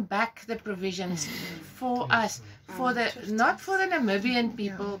claim back the provisions for us, not for the Namibian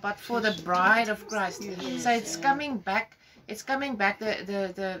people, but for the bride of Christ. So it's coming back. It's coming back.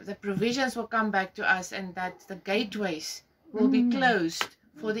 The provisions will come back to us, and that the gateways will be closed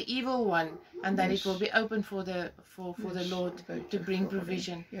for the evil one, and that it will be open for the Lord to bring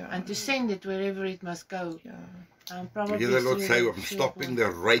provision and to send it wherever it must go. Probably the Lord say, I'm stopping the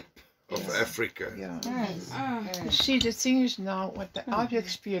rape of Africa. See, the thing is now, what I've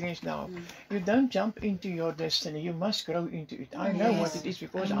experienced now, you don't jump into your destiny, you must grow into it. I know what it is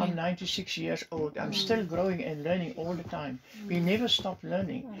because I'm 96 years old. I'm still growing and learning all the time. We never stop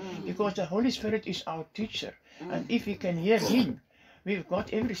learning because the Holy Spirit is our teacher. And if we can hear Him, we've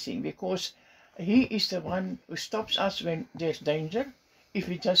got everything, because He is the one who stops us when there's danger. If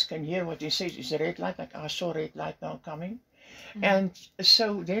we just can hear what He says, it's a red light, like I saw red light now coming. And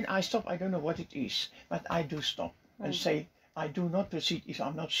so then I stop. I don't know what it is, but I do stop and say, I do not proceed if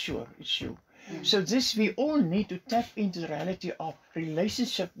I'm not sure it's you. So this, we all need to tap into the reality of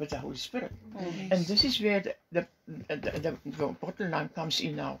relationship with the Holy Spirit. And this is where the bottom line comes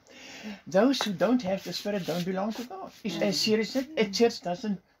in now. Those who don't have the Spirit don't belong to God. It's as serious as a church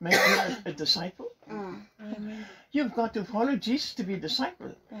doesn't make you a disciple. You've got to follow Jesus to be a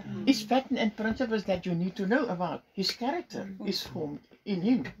disciple. It's pattern and principles that you need to know about. His character is formed in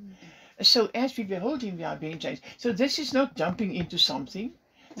Him. So as we behold Him, we are being changed. So this is not jumping into something.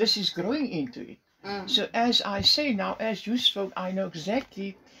 This is growing into it. So as I say now, as you spoke, I know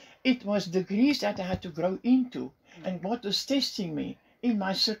exactly it was degrees that I had to grow into. And God was testing me in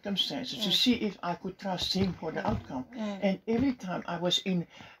my circumstances to see if I could trust Him for the outcome. And every time I was in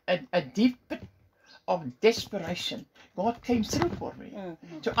a deep pit of desperation, God came through for me.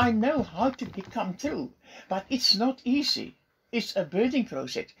 So I know how to become through, but it's not easy. It's a birthing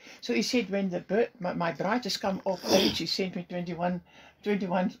process. So He said, when my bride has come of age, He sent me 21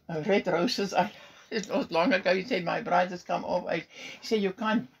 red roses. It was long ago. He said, my bride has come of age. He said, you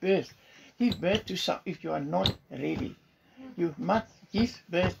can't give birth to some if you are not ready. You must give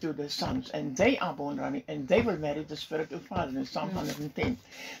birth to the sons, and they are born running, and they will marry the Spirit of Father in Psalm 110.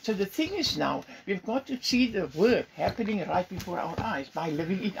 So the thing is now, we've got to see the word happening right before our eyes by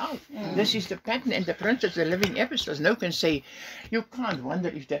living it out. This is the pattern and the principles, the living epistles. No can say, you can't wonder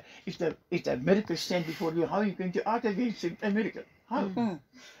if the miracle stand before you, how are you going to argue against a miracle? How?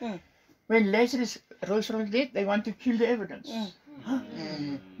 When Lazarus rose from the dead, they want to kill the evidence.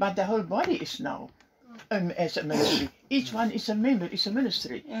 But the whole body is now as a ministry. Each one is a member, it's a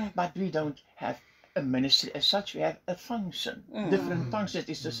ministry. But we don't have a ministry as such, we have a function. Different functions,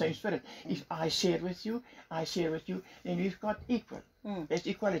 it's the same Spirit. If I share with you, then we've got equal. There's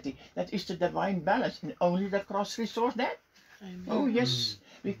equality. That is the divine balance, and only the cross restores that. Oh yes,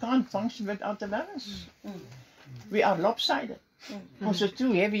 we can't function without the balance. We are lopsided. Also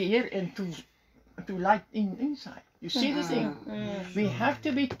too heavy here and too light inside. You see the thing? We have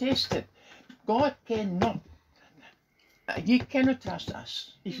to be tested. God cannot. He cannot trust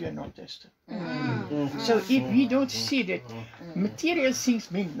us if we are not tested. So if we don't see that material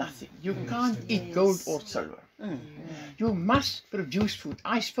things mean nothing, you can't eat gold or silver. You must produce food.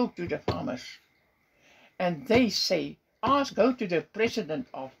 I spoke to the farmers, and they say, go to the president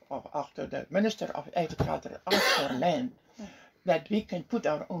after the minister of agriculture, ask for land that we can put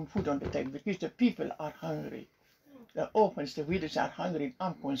our own food on the table, because the people are hungry. The orphans, the widows are hungry.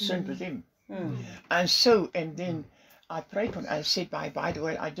 I'm concerned with them. And then I prayed and I said, by the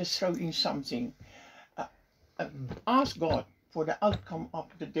way, I just throw in something. Ask God for the outcome of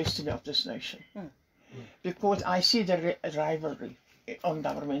the destiny of this nation. Because I see the rivalry on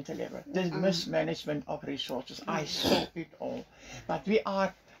governmental level, the mismanagement of resources. I saw it all. But we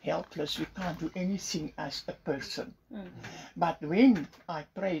are helpless. We can't do anything as a person. But when I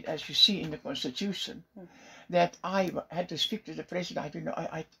prayed, as you see in the Constitution, that I had to speak to the president, I don't know,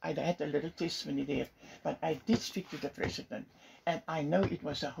 I had a little testimony there, but I did speak to the president, and I know it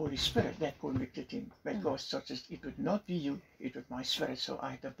was the Holy Spirit that convicted him, because it would not be you, it was my spirit, so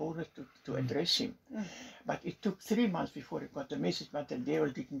I had the boldness to address him. But it took 3 months before he got the message, but the devil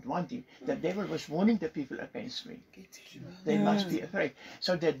didn't want him. The devil was warning the people against me. They must be afraid.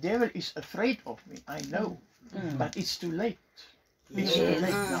 So the devil is afraid of me, I know, but it's too late. It's too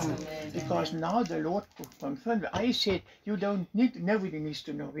late now, because now the Lord confirmed. I said, you don't need, nobody needs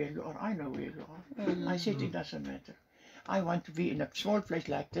to know where you are. I know where you are. I said, it doesn't matter. I want to be in a small place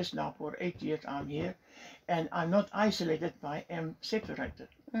like this now for 8 years. I'm here, and I'm not isolated, but I am separated.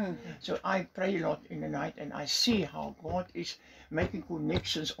 So I pray a lot in the night, and I see how God is making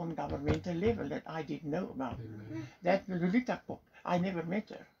connections on governmental level that I didn't know about. That Lolita Pop, I never met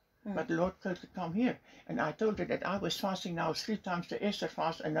her. But the Lord told her to come here, and I told her that I was fasting now 3 times the Esther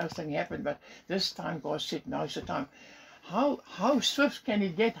fast, and nothing happened. But this time God said, now is the time. How swift can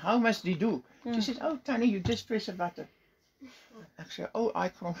it get? How must he do? She said, oh Tannie, you just press a button. I said, oh, I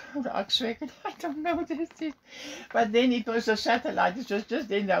don't know this. But then it was a satellite. It was just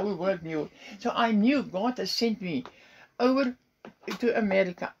then the whole world knew. So I knew God has sent me over to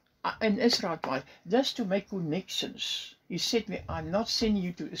America and Israel just to make connections. He said to me, I'm not sending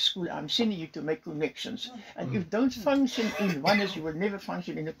you to a school, I'm sending you to make connections. And if you don't function in oneness, you will never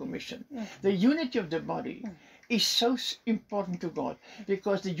function in a commission. The unity of the body is so important to God,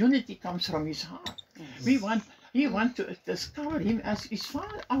 because the unity comes from his heart. He wants to discover him as his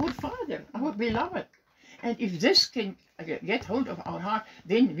Father, our beloved. And if this can get hold of our heart,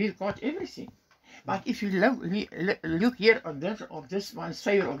 then we've got everything. But if you look here on this one's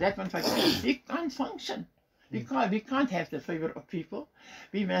favor, or that one's favor, we can't function. We can't have the favor of people.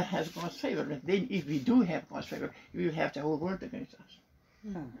 We may have God's favor. But then if we do have God's favor, we will have the whole world against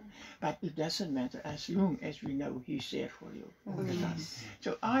us. But it doesn't matter, as long as we know he's there for you all the time.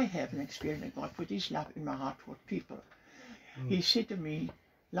 So I have an experience that God put his love in my heart for people. He said to me,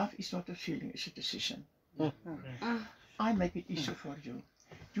 love is not a feeling, it's a decision. I make it easier for you.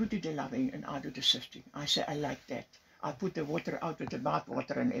 You do the loving and I do the sifting. I say, I like that. I put the water out with the bath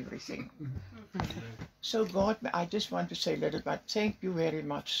water and everything. So God, I just want to say a little bit, thank you very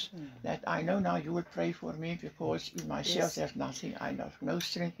much that I know now you will pray for me, because in myself there's nothing. I have no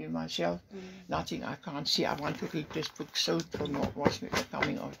strength in myself, nothing I can't see. I want to read this book so to not watch me the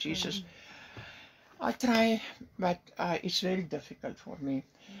coming of Jesus. I try, but it's very difficult for me.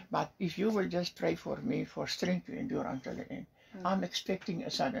 But if you will just pray for me for strength to endure until the end. I'm expecting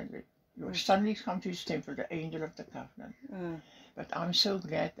a suddenly. You suddenly come to his temple, the angel of the covenant. But I'm so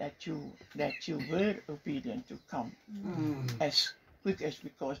glad that you were obedient to come as quick as,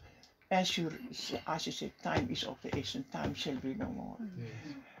 because as you said, time is of the essence, time shall be no more.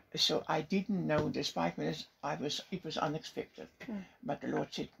 So I didn't know this 5 minutes, it was unexpected. But the Lord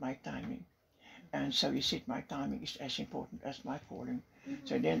said my timing. And so he said my timing is as important as my calling.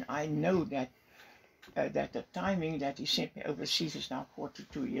 So then I know that that the timing that he sent me overseas is now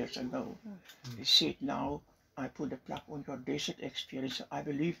 42 years ago. He said, now I put a plug on your desert experience. So I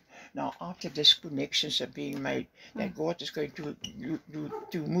believe now after these connections are being made, that God is going to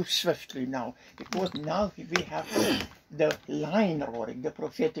move swiftly now. Because now we have the lion roaring, the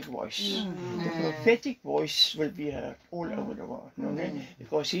prophetic voice. The prophetic voice will be heard all over the world.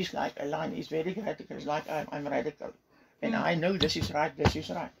 Because he's like a lion, he's very radical. It's like I'm radical. And I know this is right, this is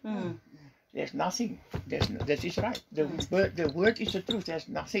right. There's nothing, this is right. The word is the truth, there's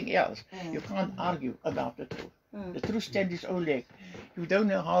nothing else. You can't argue about the truth. The truth stands its own leg. you don't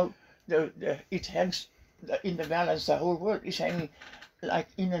know how it hangs in the balance. The whole world is hanging like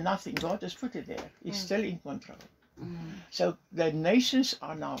in a nothing. God has put it there. He's still in control. So the nations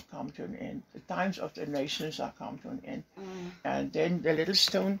are now come to an end. The times of the nations are come to an end. And then the little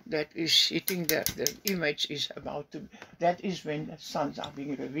stone that is hitting the image is about to, that is when the sons are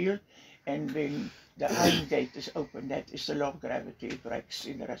being revealed, and when the iron gate is open, that is the law of gravity, it breaks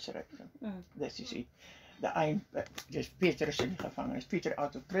in the resurrection. That is it. The iron, just Peter is in the gevangenis. Peter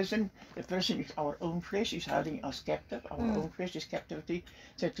out of prison. The prison is our own flesh, is holding us captive. Our own flesh is captivity.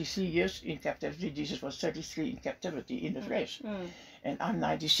 33 years in captivity. Jesus was 33 in captivity in the flesh. And I'm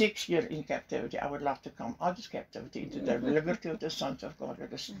 96 years in captivity. I would love to come out of captivity into the liberty of the sons of God.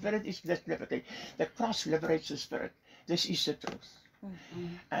 The Spirit is this liberty. The cross liberates the Spirit. This is the truth.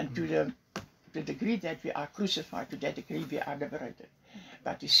 And to the degree that we are crucified, to that degree we are liberated.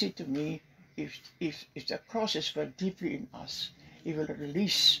 But he said to me, if the cross is very deeply in us, he will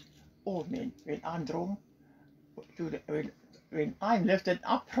release all men. When I'm drawn when I'm lifted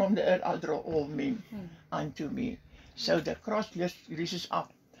up from the earth, I'll draw all men unto me. So the cross releases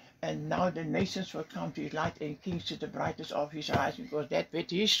up, and now the nations will come to his light, and kings to the brightness of his eyes, because that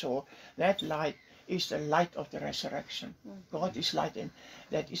which he saw, that light is the light of the resurrection. God is light, and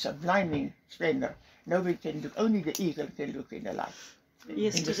that is a blinding splendor. Nobody can look, only the eagle can look in the light.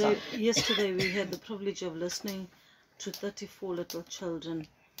 Yesterday we had the privilege of listening to 34 little children,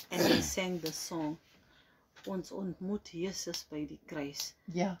 and they sang the song, Ons ontmoet Jesus by die kruis.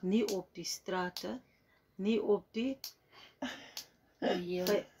 Ja. Nie op die strate, nie op die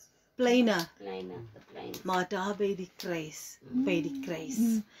pleine, maar daar by die kruis, by die kruis.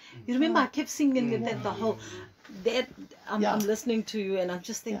 You remember I kept singing it at the whole, I'm listening to you and I'm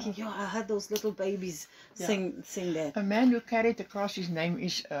just thinking, I heard those little babies sing that. A man who carried the cross, his name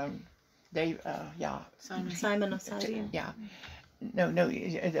is Simon of Cyrene. Yeah. No,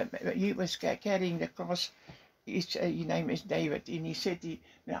 he was carrying the cross. His name is David, and he said,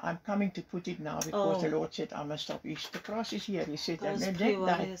 I'm coming to put it now because the Lord said I must stop. The cross is here, he said, and then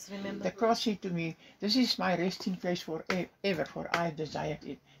the cross said to me, this is my resting place forever, for I have desired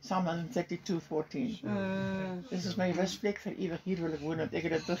it. Psalm 132:14. This is my rest plek vir ewig, hier wil ek woon, want ek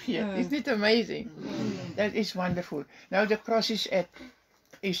het dit begeer. Isn't it amazing? That is wonderful. Now the cross is it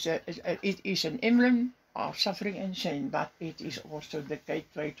is an emblem of suffering and shame, but it is also the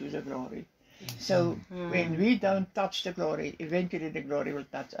gateway to the glory. So when we don't touch the glory, eventually the glory will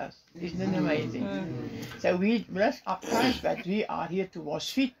touch us. Isn't it amazing? So we lift up Christ, but we are here to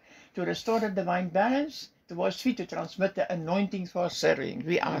wash feet, to restore the divine balance, to wash feet, to transmit the anointing for serving.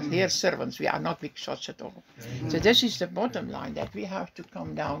 We are here servants, we are not big shots at all. So this is the bottom line, that we have to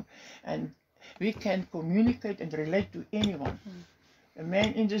come down and we can communicate and relate to anyone. The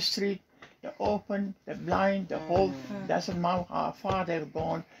man in the street, the orphan, the blind, the whole, doesn't matter how far they've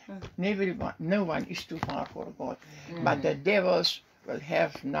gone, no one is too far for God. But the devils will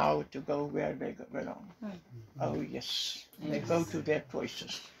have now to go where they belong. Oh yes, they go to their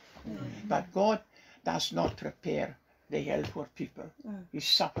places. But God does not prepare the hell for people. He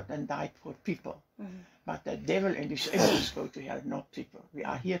suffered and died for people. But the devil and his angels go to hell, not people. We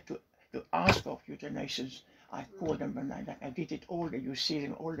are here to ask of you, the nations. I called them and I did it all. You see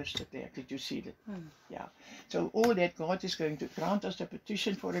them all listed there. Did you see it? Yeah. So all that God is going to grant us the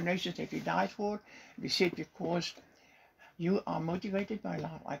petition for the nations that He died for. He said, because you are motivated by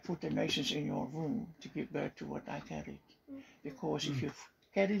love, I put the nations in your womb to give birth to what I carried. Because if you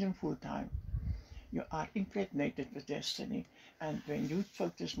carry them full time, you are impregnated with destiny. And when you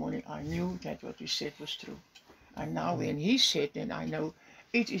spoke this morning, I knew that what you said was true. And now when He said, then I know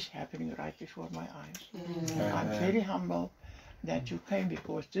it is happening right before my eyes. I'm very humble that you came,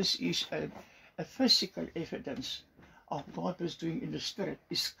 because this is a physical evidence of what was doing in the Spirit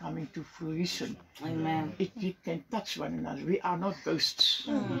is coming to fruition. Amen. We can touch one another. We are not ghosts.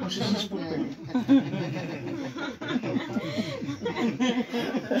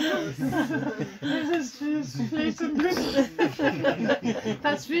 This is flesh and blood.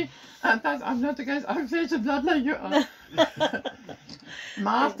 That's me. I'm not a ghost. I'm flesh and blood like you are.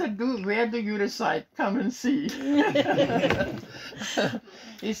 Master, where do you reside? Come and see.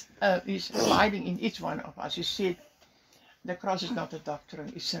 He's abiding in each one of us. You see, the cross is not a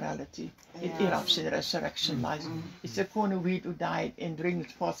doctrine, it's a reality. It erupts in the resurrection life. It's the corner wheat who died and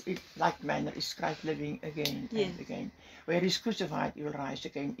brings forth in like manner is Christ living again and again. Where He's crucified, He will rise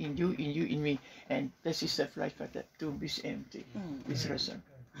again in you, in me. And this is the flesh, but the tomb is empty. It's risen.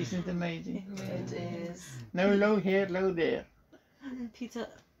 Isn't it amazing? It is. No low here, low there. Peter,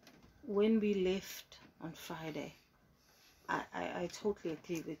 when we left on Friday, I totally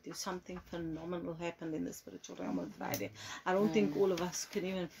agree with you. Something phenomenal happened in the spiritual realm on Friday. I don't think all of us can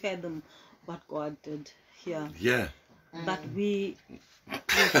even fathom what God did here. Yeah. But we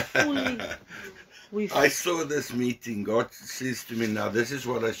fully, I saw this meeting. God says to me now, this is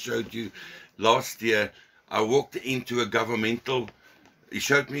what I showed you last year. I walked into a governmental, he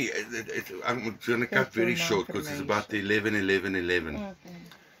showed me, I'm going to cut very short because it's about the 11.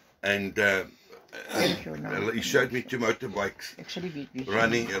 And he showed me 2 motorbikes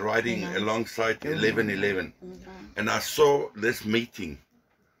riding alongside 11. And I saw this meeting.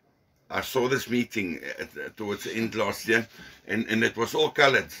 Towards the end last year, and it was all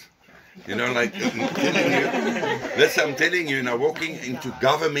colored. You know, like I'm telling you, now walking into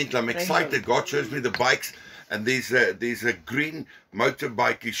government, I'm excited. God shows me the bikes, and there's a green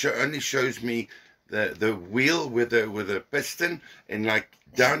motorbike. He only shows me the wheel with a piston, and like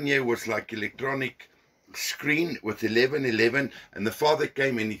down here was like electronic screen with 11, and the father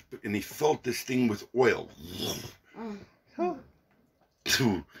came and he filled this thing with oil.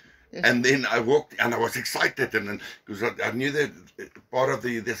 And then I walked, and I was excited, and then because I knew that part of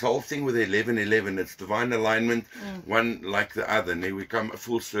this whole thing with 11, it's divine alignment, one like the other, and then we come a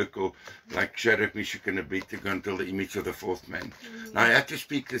full circle, like Shadrach, Meshach, and Abednego until the image of the fourth man. Now I had to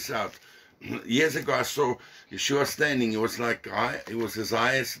speak this out. Years ago, I saw Yeshua standing. It was like it was as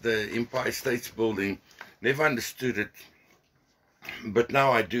high as the Empire States Building. Never understood it, but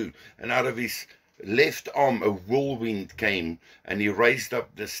now I do. And out of his left arm, a whirlwind came, and he raised up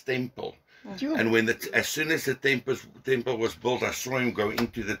this temple. And as soon as the temple was built, I saw him go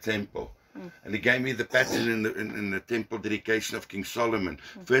into the temple. And he gave me the pattern in the temple dedication of King Solomon.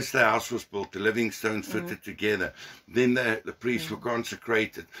 First the house was built, the living stones fitted together. Then the priests were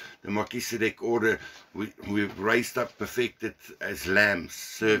consecrated. The Melchizedek order, we raised up, perfected as lambs,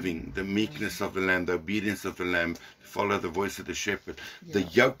 serving the meekness of the lamb, the obedience of the lamb, to follow the voice of the shepherd. The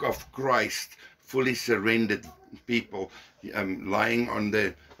yoke of Christ, fully surrendered people, lying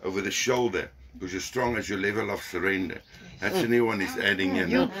over the shoulder, because you're strong as your level of surrender. That's the new one he's adding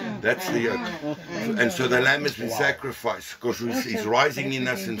in. That's the yoke. And so the lamb has been sacrificed because he's rising in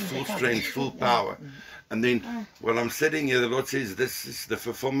us in full strength, full power. And then, while I'm sitting here, the Lord says this is the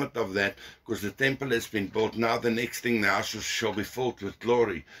fulfillment of that, because the temple has been built. Now the next thing, the house shall be filled with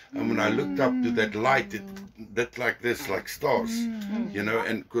glory. And when I looked up to that light, it did like this, like stars, you know,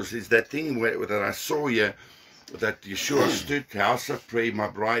 and because it's that thing that I saw here, that Yeshua stood, house of prayer, my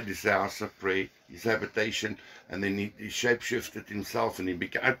bride is the house of prayer, his habitation, and then he shape-shifted himself, and he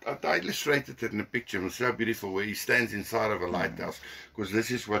became, I illustrated it in a picture. It was so beautiful, where he stands inside of a lighthouse, because this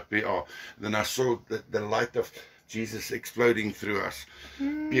is what we are. Then I saw the light of Jesus exploding through us,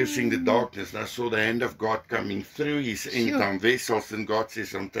 piercing the darkness, and I saw the hand of God coming through his end-time vessels, and God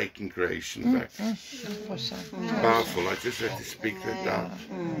says, I'm taking creation back. It's powerful. I just had to speak that out.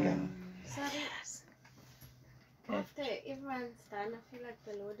 After everyone's done, I feel like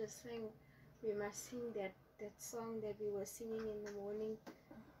the Lord is saying we must sing that song that we were singing in the morning.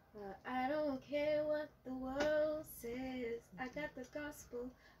 I don't care what the world says, I got the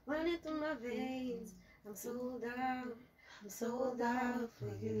gospel running through my veins. I'm sold out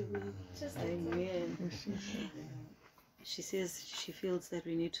for you. Just like amen. She says she feels that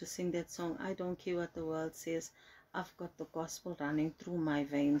we need to sing that song. I don't care what the world says, I've got the gospel running through my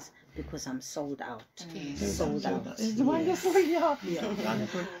veins, because I'm sold out. Sold out. It's wonderful, yeah.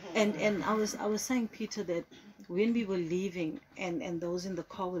 And I was saying, Peter, that when we were leaving, and those in the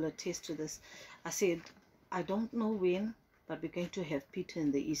car will attest to this, I said, I don't know when, but we're going to have Peter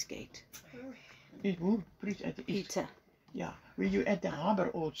in the East Gate. Who preached at the East? Peter. Yeah. Were you at the harbor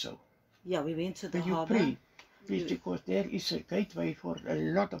also? Yeah, we went to the Will you harbor. pray? Please, because there is a gateway for a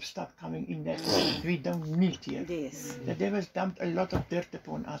lot of stuff coming in that we don't need here. Yes. The devil's dumped a lot of dirt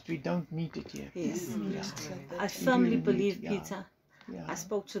upon us. We don't need it here. Yes. Yeah. I firmly Indeed, believe, yeah. Peter. Yeah. I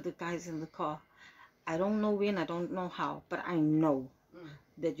spoke to the guys in the car. I don't know when, I don't know how, but I know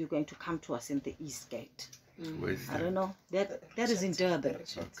that you're going to come to us in the East Gate. Where's I that? don't know. That is in Durban.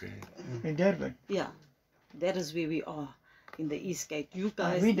 Okay. In Durban. Yeah. That is where we are. In the East Gate. You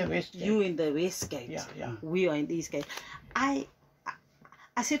guys, we the West Gate. you in the West Gate. Yeah, yeah. We are in the East Gate. I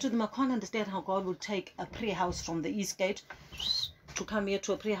said to them, I can't understand how God would take a prayer house from the East Gate to come here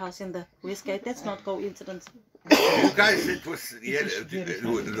to a prayer house in the West Gate. That's not coincidence. You guys, it was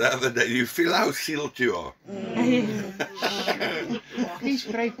the other day. You feel how sealed you are. Please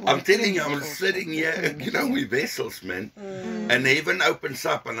pray for I'm telling you, I'm sitting here, you know, we're vessels, man. And heaven opens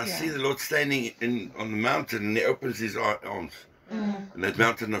up, and I see the Lord standing on the mountain, and he opens his arms. On that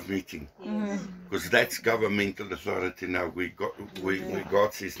mountain of meeting. because that's governmental authority now.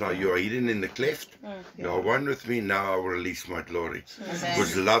 God says, now you are hidden in the cleft, you are one with me, now I will release my glory.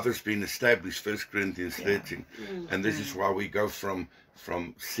 Because love has been established, 1 Corinthians 13. And this is why we go from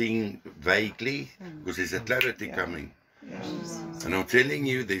seeing vaguely, because there's a clarity coming. And I'm telling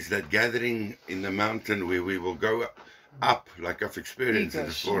you, there's that gathering in the mountain where we will go up, like I've experienced it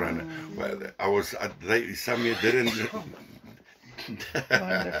before. And some you didn't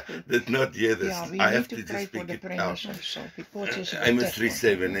did not hear this. Yeah, I have to just speak it out. Amos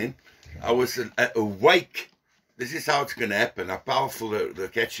 3:7. I was awake. This is how it's going to happen. How powerful the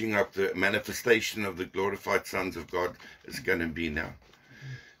catching up, the manifestation of the glorified sons of God is going to be now.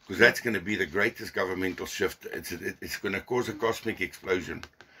 Because that's going to be the greatest governmental shift. It's going to cause a cosmic explosion.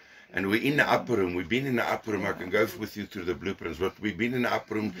 And we're in the upper room. We've been in the upper room. I can go with you through the blueprints. But we've been in the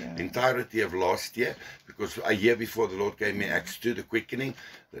upper room the entirety of last year. Because a year before the Lord gave me Acts 2, the quickening.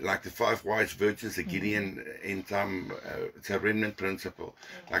 Like the 5 wise virgins, the Gideon in time. It's a remnant principle.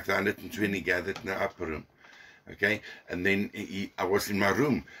 Like the 120 gathered in the upper room. Okay, and then I was in my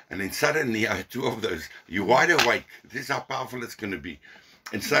room. And then suddenly I had 2 of those. You're wide awake. This is how powerful it's going to be.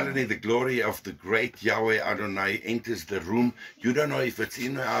 And suddenly the glory of the great Yahweh Adonai enters the room. You don't know if it's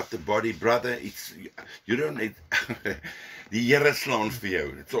in or out the body, brother. You don't need the Here slaan vir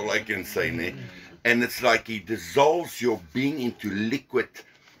jou. That's all I can say, ne? And it's like he dissolves your being into liquid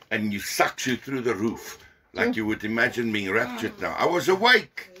and you sucks you through the roof. Like you would imagine being raptured now. I was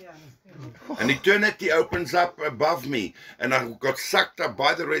awake. And eternity opens up above me. And I got sucked up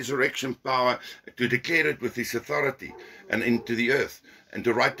by the resurrection power to declare it with his authority and into the earth. And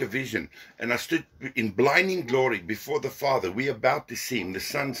to write the vision. And I stood in blinding glory before the Father. We are about to see him. The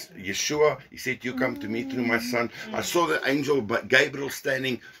Son, Yeshua, he said, you come to me through my Son. I saw the angel Gabriel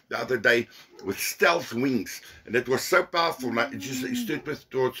standing the other day with stealth wings. And it was so powerful. He stood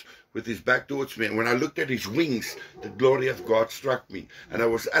with his back towards me. And when I looked at his wings, the glory of God struck me. And I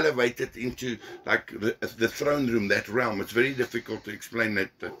was elevated into like the throne room, that realm. It's very difficult to explain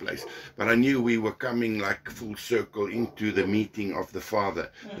that place. But I knew we were coming like full circle into the meeting of the Father.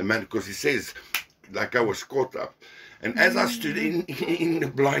 The man, because he says, like I was caught up. And as I stood in the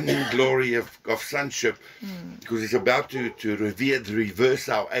blinding glory of sonship, because he's about to reverse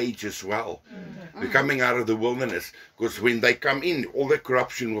our age as well. We're coming out of the wilderness, because when they come in, all the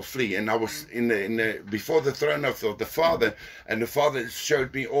corruption will flee. And I was before the throne of the Father, and the Father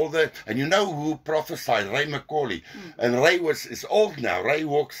showed me all the, and you know who prophesied? Ray McCauley. And Ray is old now. Ray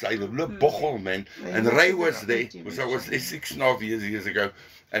walks, I look bochel, man. And Ray was there, because I was there 6.5 years ago.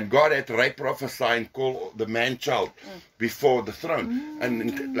 And God had Ray prophesy and call the man-child before the throne.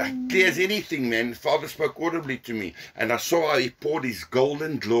 And like clear as anything, man, Father spoke audibly to me. And I saw how he poured his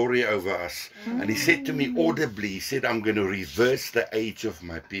golden glory over us. And he said to me audibly, he said, I'm going to reverse the age of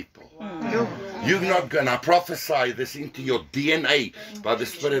my people. You're not going to prophesy this into your DNA by the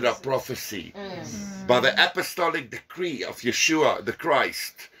spirit of prophecy. By the apostolic decree of Yeshua, the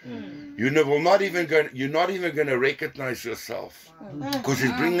Christ. You're not even going to recognize yourself. Because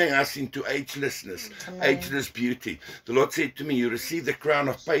he's bringing us into agelessness, ageless beauty. The Lord said to me, you receive the crown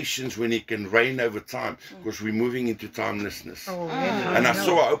of patience when he can reign over time, because we're moving into timelessness. And I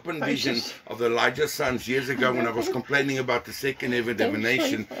saw an open vision of the Elijah's sons years ago when I was complaining about the second ever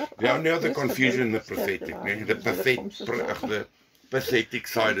divination. We only have the confusion, the prophetic, the pathetic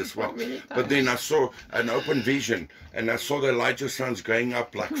side as well. But then I saw an open vision, and I saw the Elijah's sons going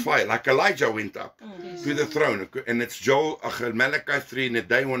up like fire, like Elijah went up to the throne. And it's Malachi 3, in the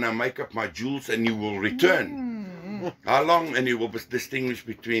day when I make up my jewels and you will return. How long? And you will distinguish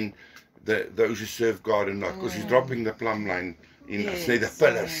between those who serve God and not, because he's dropping the plumb line. The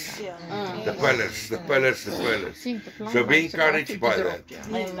pillars, the pillars, the pillars, the pillars. So be encouraged by that.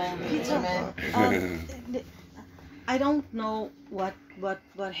 Amen. I don't know what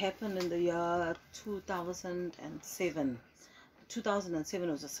happened in the year 2007.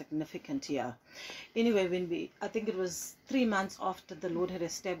 2007 was a significant year. Anyway, I think it was 3 months after the Lord had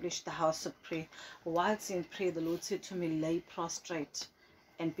established the house of prayer. Whilst in prayer, the Lord said to me, lay prostrate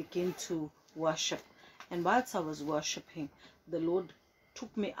and begin to worship. And whilst I was worshiping, the Lord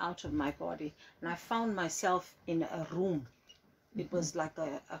took me out of my body, and I found myself in a room. It was like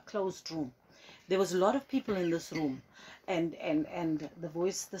a closed room. There was a lot of people in this room, and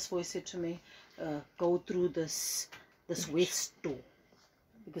this voice said to me, go through this west door,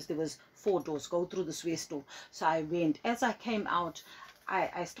 because there was 4 doors. Go through this west door. So I went. As I came out,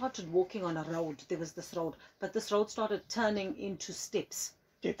 I started walking on a road. There was this road, but this road started turning into steps,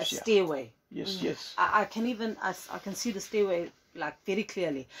 a stairway. Yes. I can see the stairway like very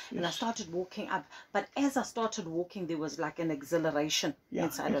clearly. And I started walking up. But as I started walking, there was like an exhilaration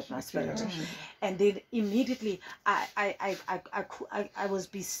inside of my spirit. And then immediately I was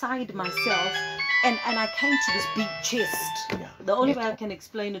beside myself, and I came to this big chest. The only way I can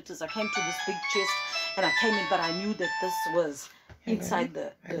explain it is I came to this big chest, and I came in, but I knew that this was inside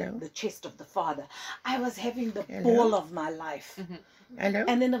the chest of the Father. I was having the ball of my life. Hello?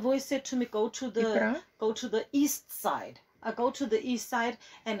 And then the voice said to me, go to the east side. I go to the east side,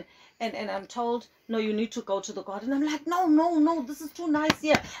 and I'm told, no, you need to go to the garden. I'm like, no, this is too nice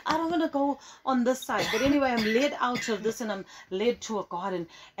here. I don't want to go on this side. But anyway, I'm led out of this, and I'm led to a garden,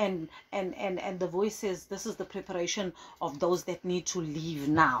 and the voice says, this is the preparation of those that need to leave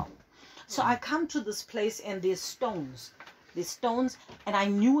now. So I come to this place, and there's stones. There's stones, and I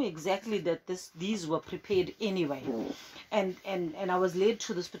knew exactly that these were prepared anyway. And I was led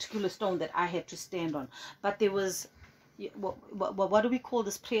to this particular stone that I had to stand on. But there was, what do we call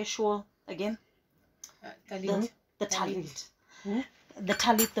this prayer shawl again? Talit. The talit. The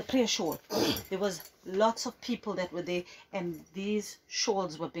talit, the prayer shawl. There was lots of people that were there, and these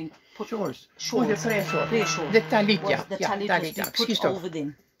shawls were being put. Shawls. Shawls. The prayer shawl. Prayer shawl. The talit, Was the talit was being put over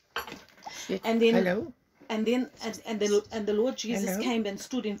them. And then, Hello? and the Lord Jesus Hello? came and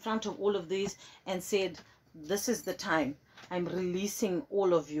stood in front of all of these and said, this is the time. I'm releasing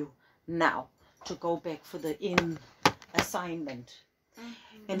all of you now to go back for the end assignment.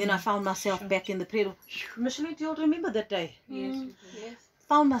 And then I found myself back in the prayer room. Micheline, do you all remember that day? Yes.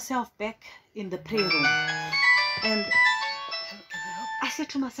 Found myself back in the prayer room. And I said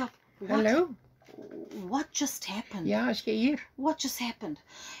to myself, Hello? what just happened? Ja, is jy hier? What just happened?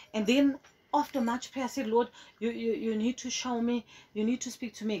 And then after much prayer, I said, Lord, you need to show me, you need to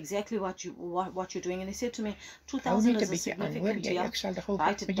speak to me exactly what you're doing. And he said to me, 2000 is a significant year.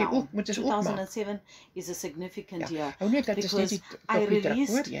 Write it down. 2007 is a significant year. Because I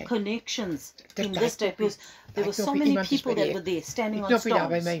released connections in this day, because there were so many people that were there standing on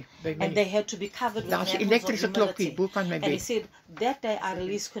stones, and they had to be covered with mantles of humility. And he said, that day I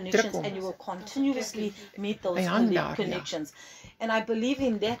released connections, and you will continuously meet those connections. And I believe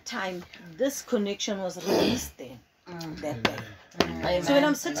in that time, this connection was released then, that day. So when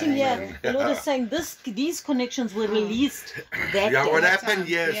I'm sitting here, the Lord is saying, these connections were released that day. What happened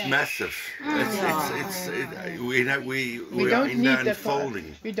here is massive. We are in the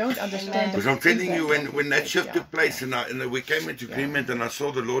unfolding. We don't understand. Because I'm telling you, when that shift took place, and we came into agreement, and I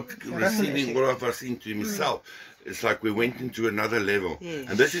saw the Lord receiving all of us into Himself, it's like we went into another level. Yes.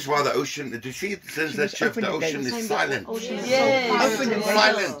 And this is why the ocean, did you see it since that shift, the ocean is silent. Yes. Open and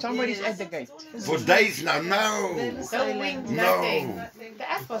silent. Somebody's at the gate. For days now, no. No wind, No. nothing. The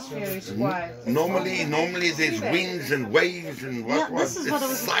atmosphere is quiet. Normally there's winds and waves and this is what I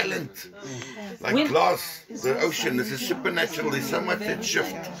it's was- silent. Like glass, the ocean, this is supernatural, there's so much that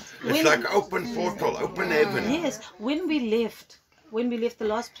shift. It's like open portal, open heaven. Yes, when we left the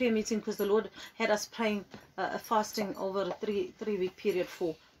last prayer meeting, because the Lord had us praying fasting over a three-week period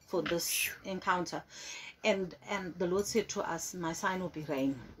for this encounter, and the Lord said to us, my sign will be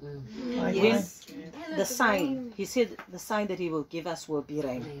rain. Yes, the sign, He said the sign that He will give us will be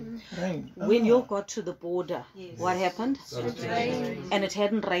rain. Rain. When you got to the border, what happened? And it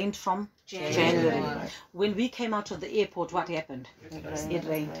hadn't rained from January. When we came out of the airport, what happened? It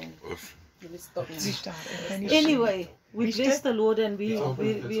rained. Anyway, we bless the Lord, and we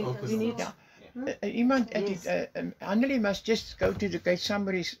need. Iemand, Annelie must just go to the gate.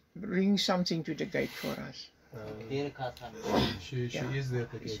 Somebody's bring something to the gate for us. She is there.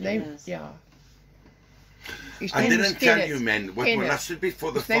 His name, His I name is didn't tell Kenneth. you, man, when I stood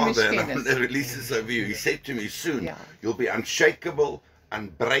before the His name is Father and Kenneth. the releases over you, He said to me, soon, Yeah. you'll be unshakable,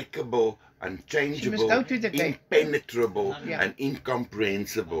 unbreakable, unchangeable, go to the gate. impenetrable, Yeah. and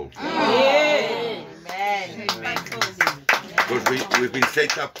incomprehensible. Amen. Because we've been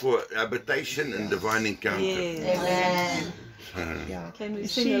set up for habitation and divine encounter. Yes. Yeah. Can we You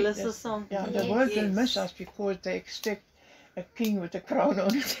sing see, a little that's- song? Yeah, the world will miss us because they expect a king with a crown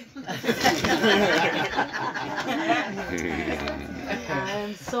on it. I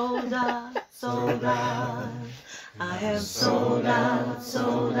am sold out, sold out. I am sold out,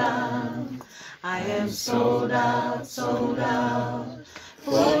 sold out. I am sold out, sold out.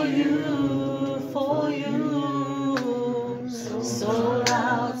 For you, for you. Sold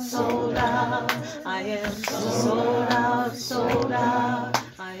out, sold out. I am sold out, sold out.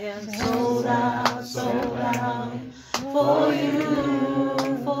 I am sold out, sold out. For you,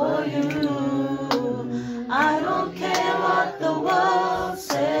 for you. I don't care what the world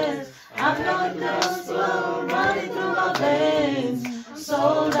says. I've got this blood running through my veins.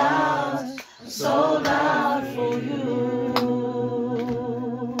 Sold out for you.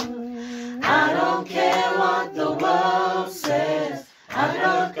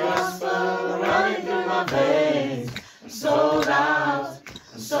 days, sold out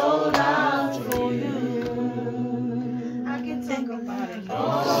for you. I can talk about it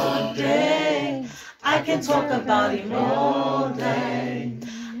All day, I can talk about him all day.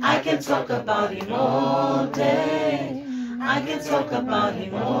 I can talk about him all day. I can talk about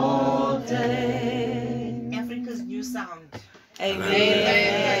him all day. Africa's new sound.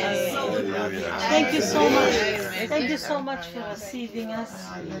 Amen. Hallelujah. Thank you so much. Amen. Thank you so much for receiving us.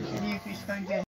 Let's see if he's going to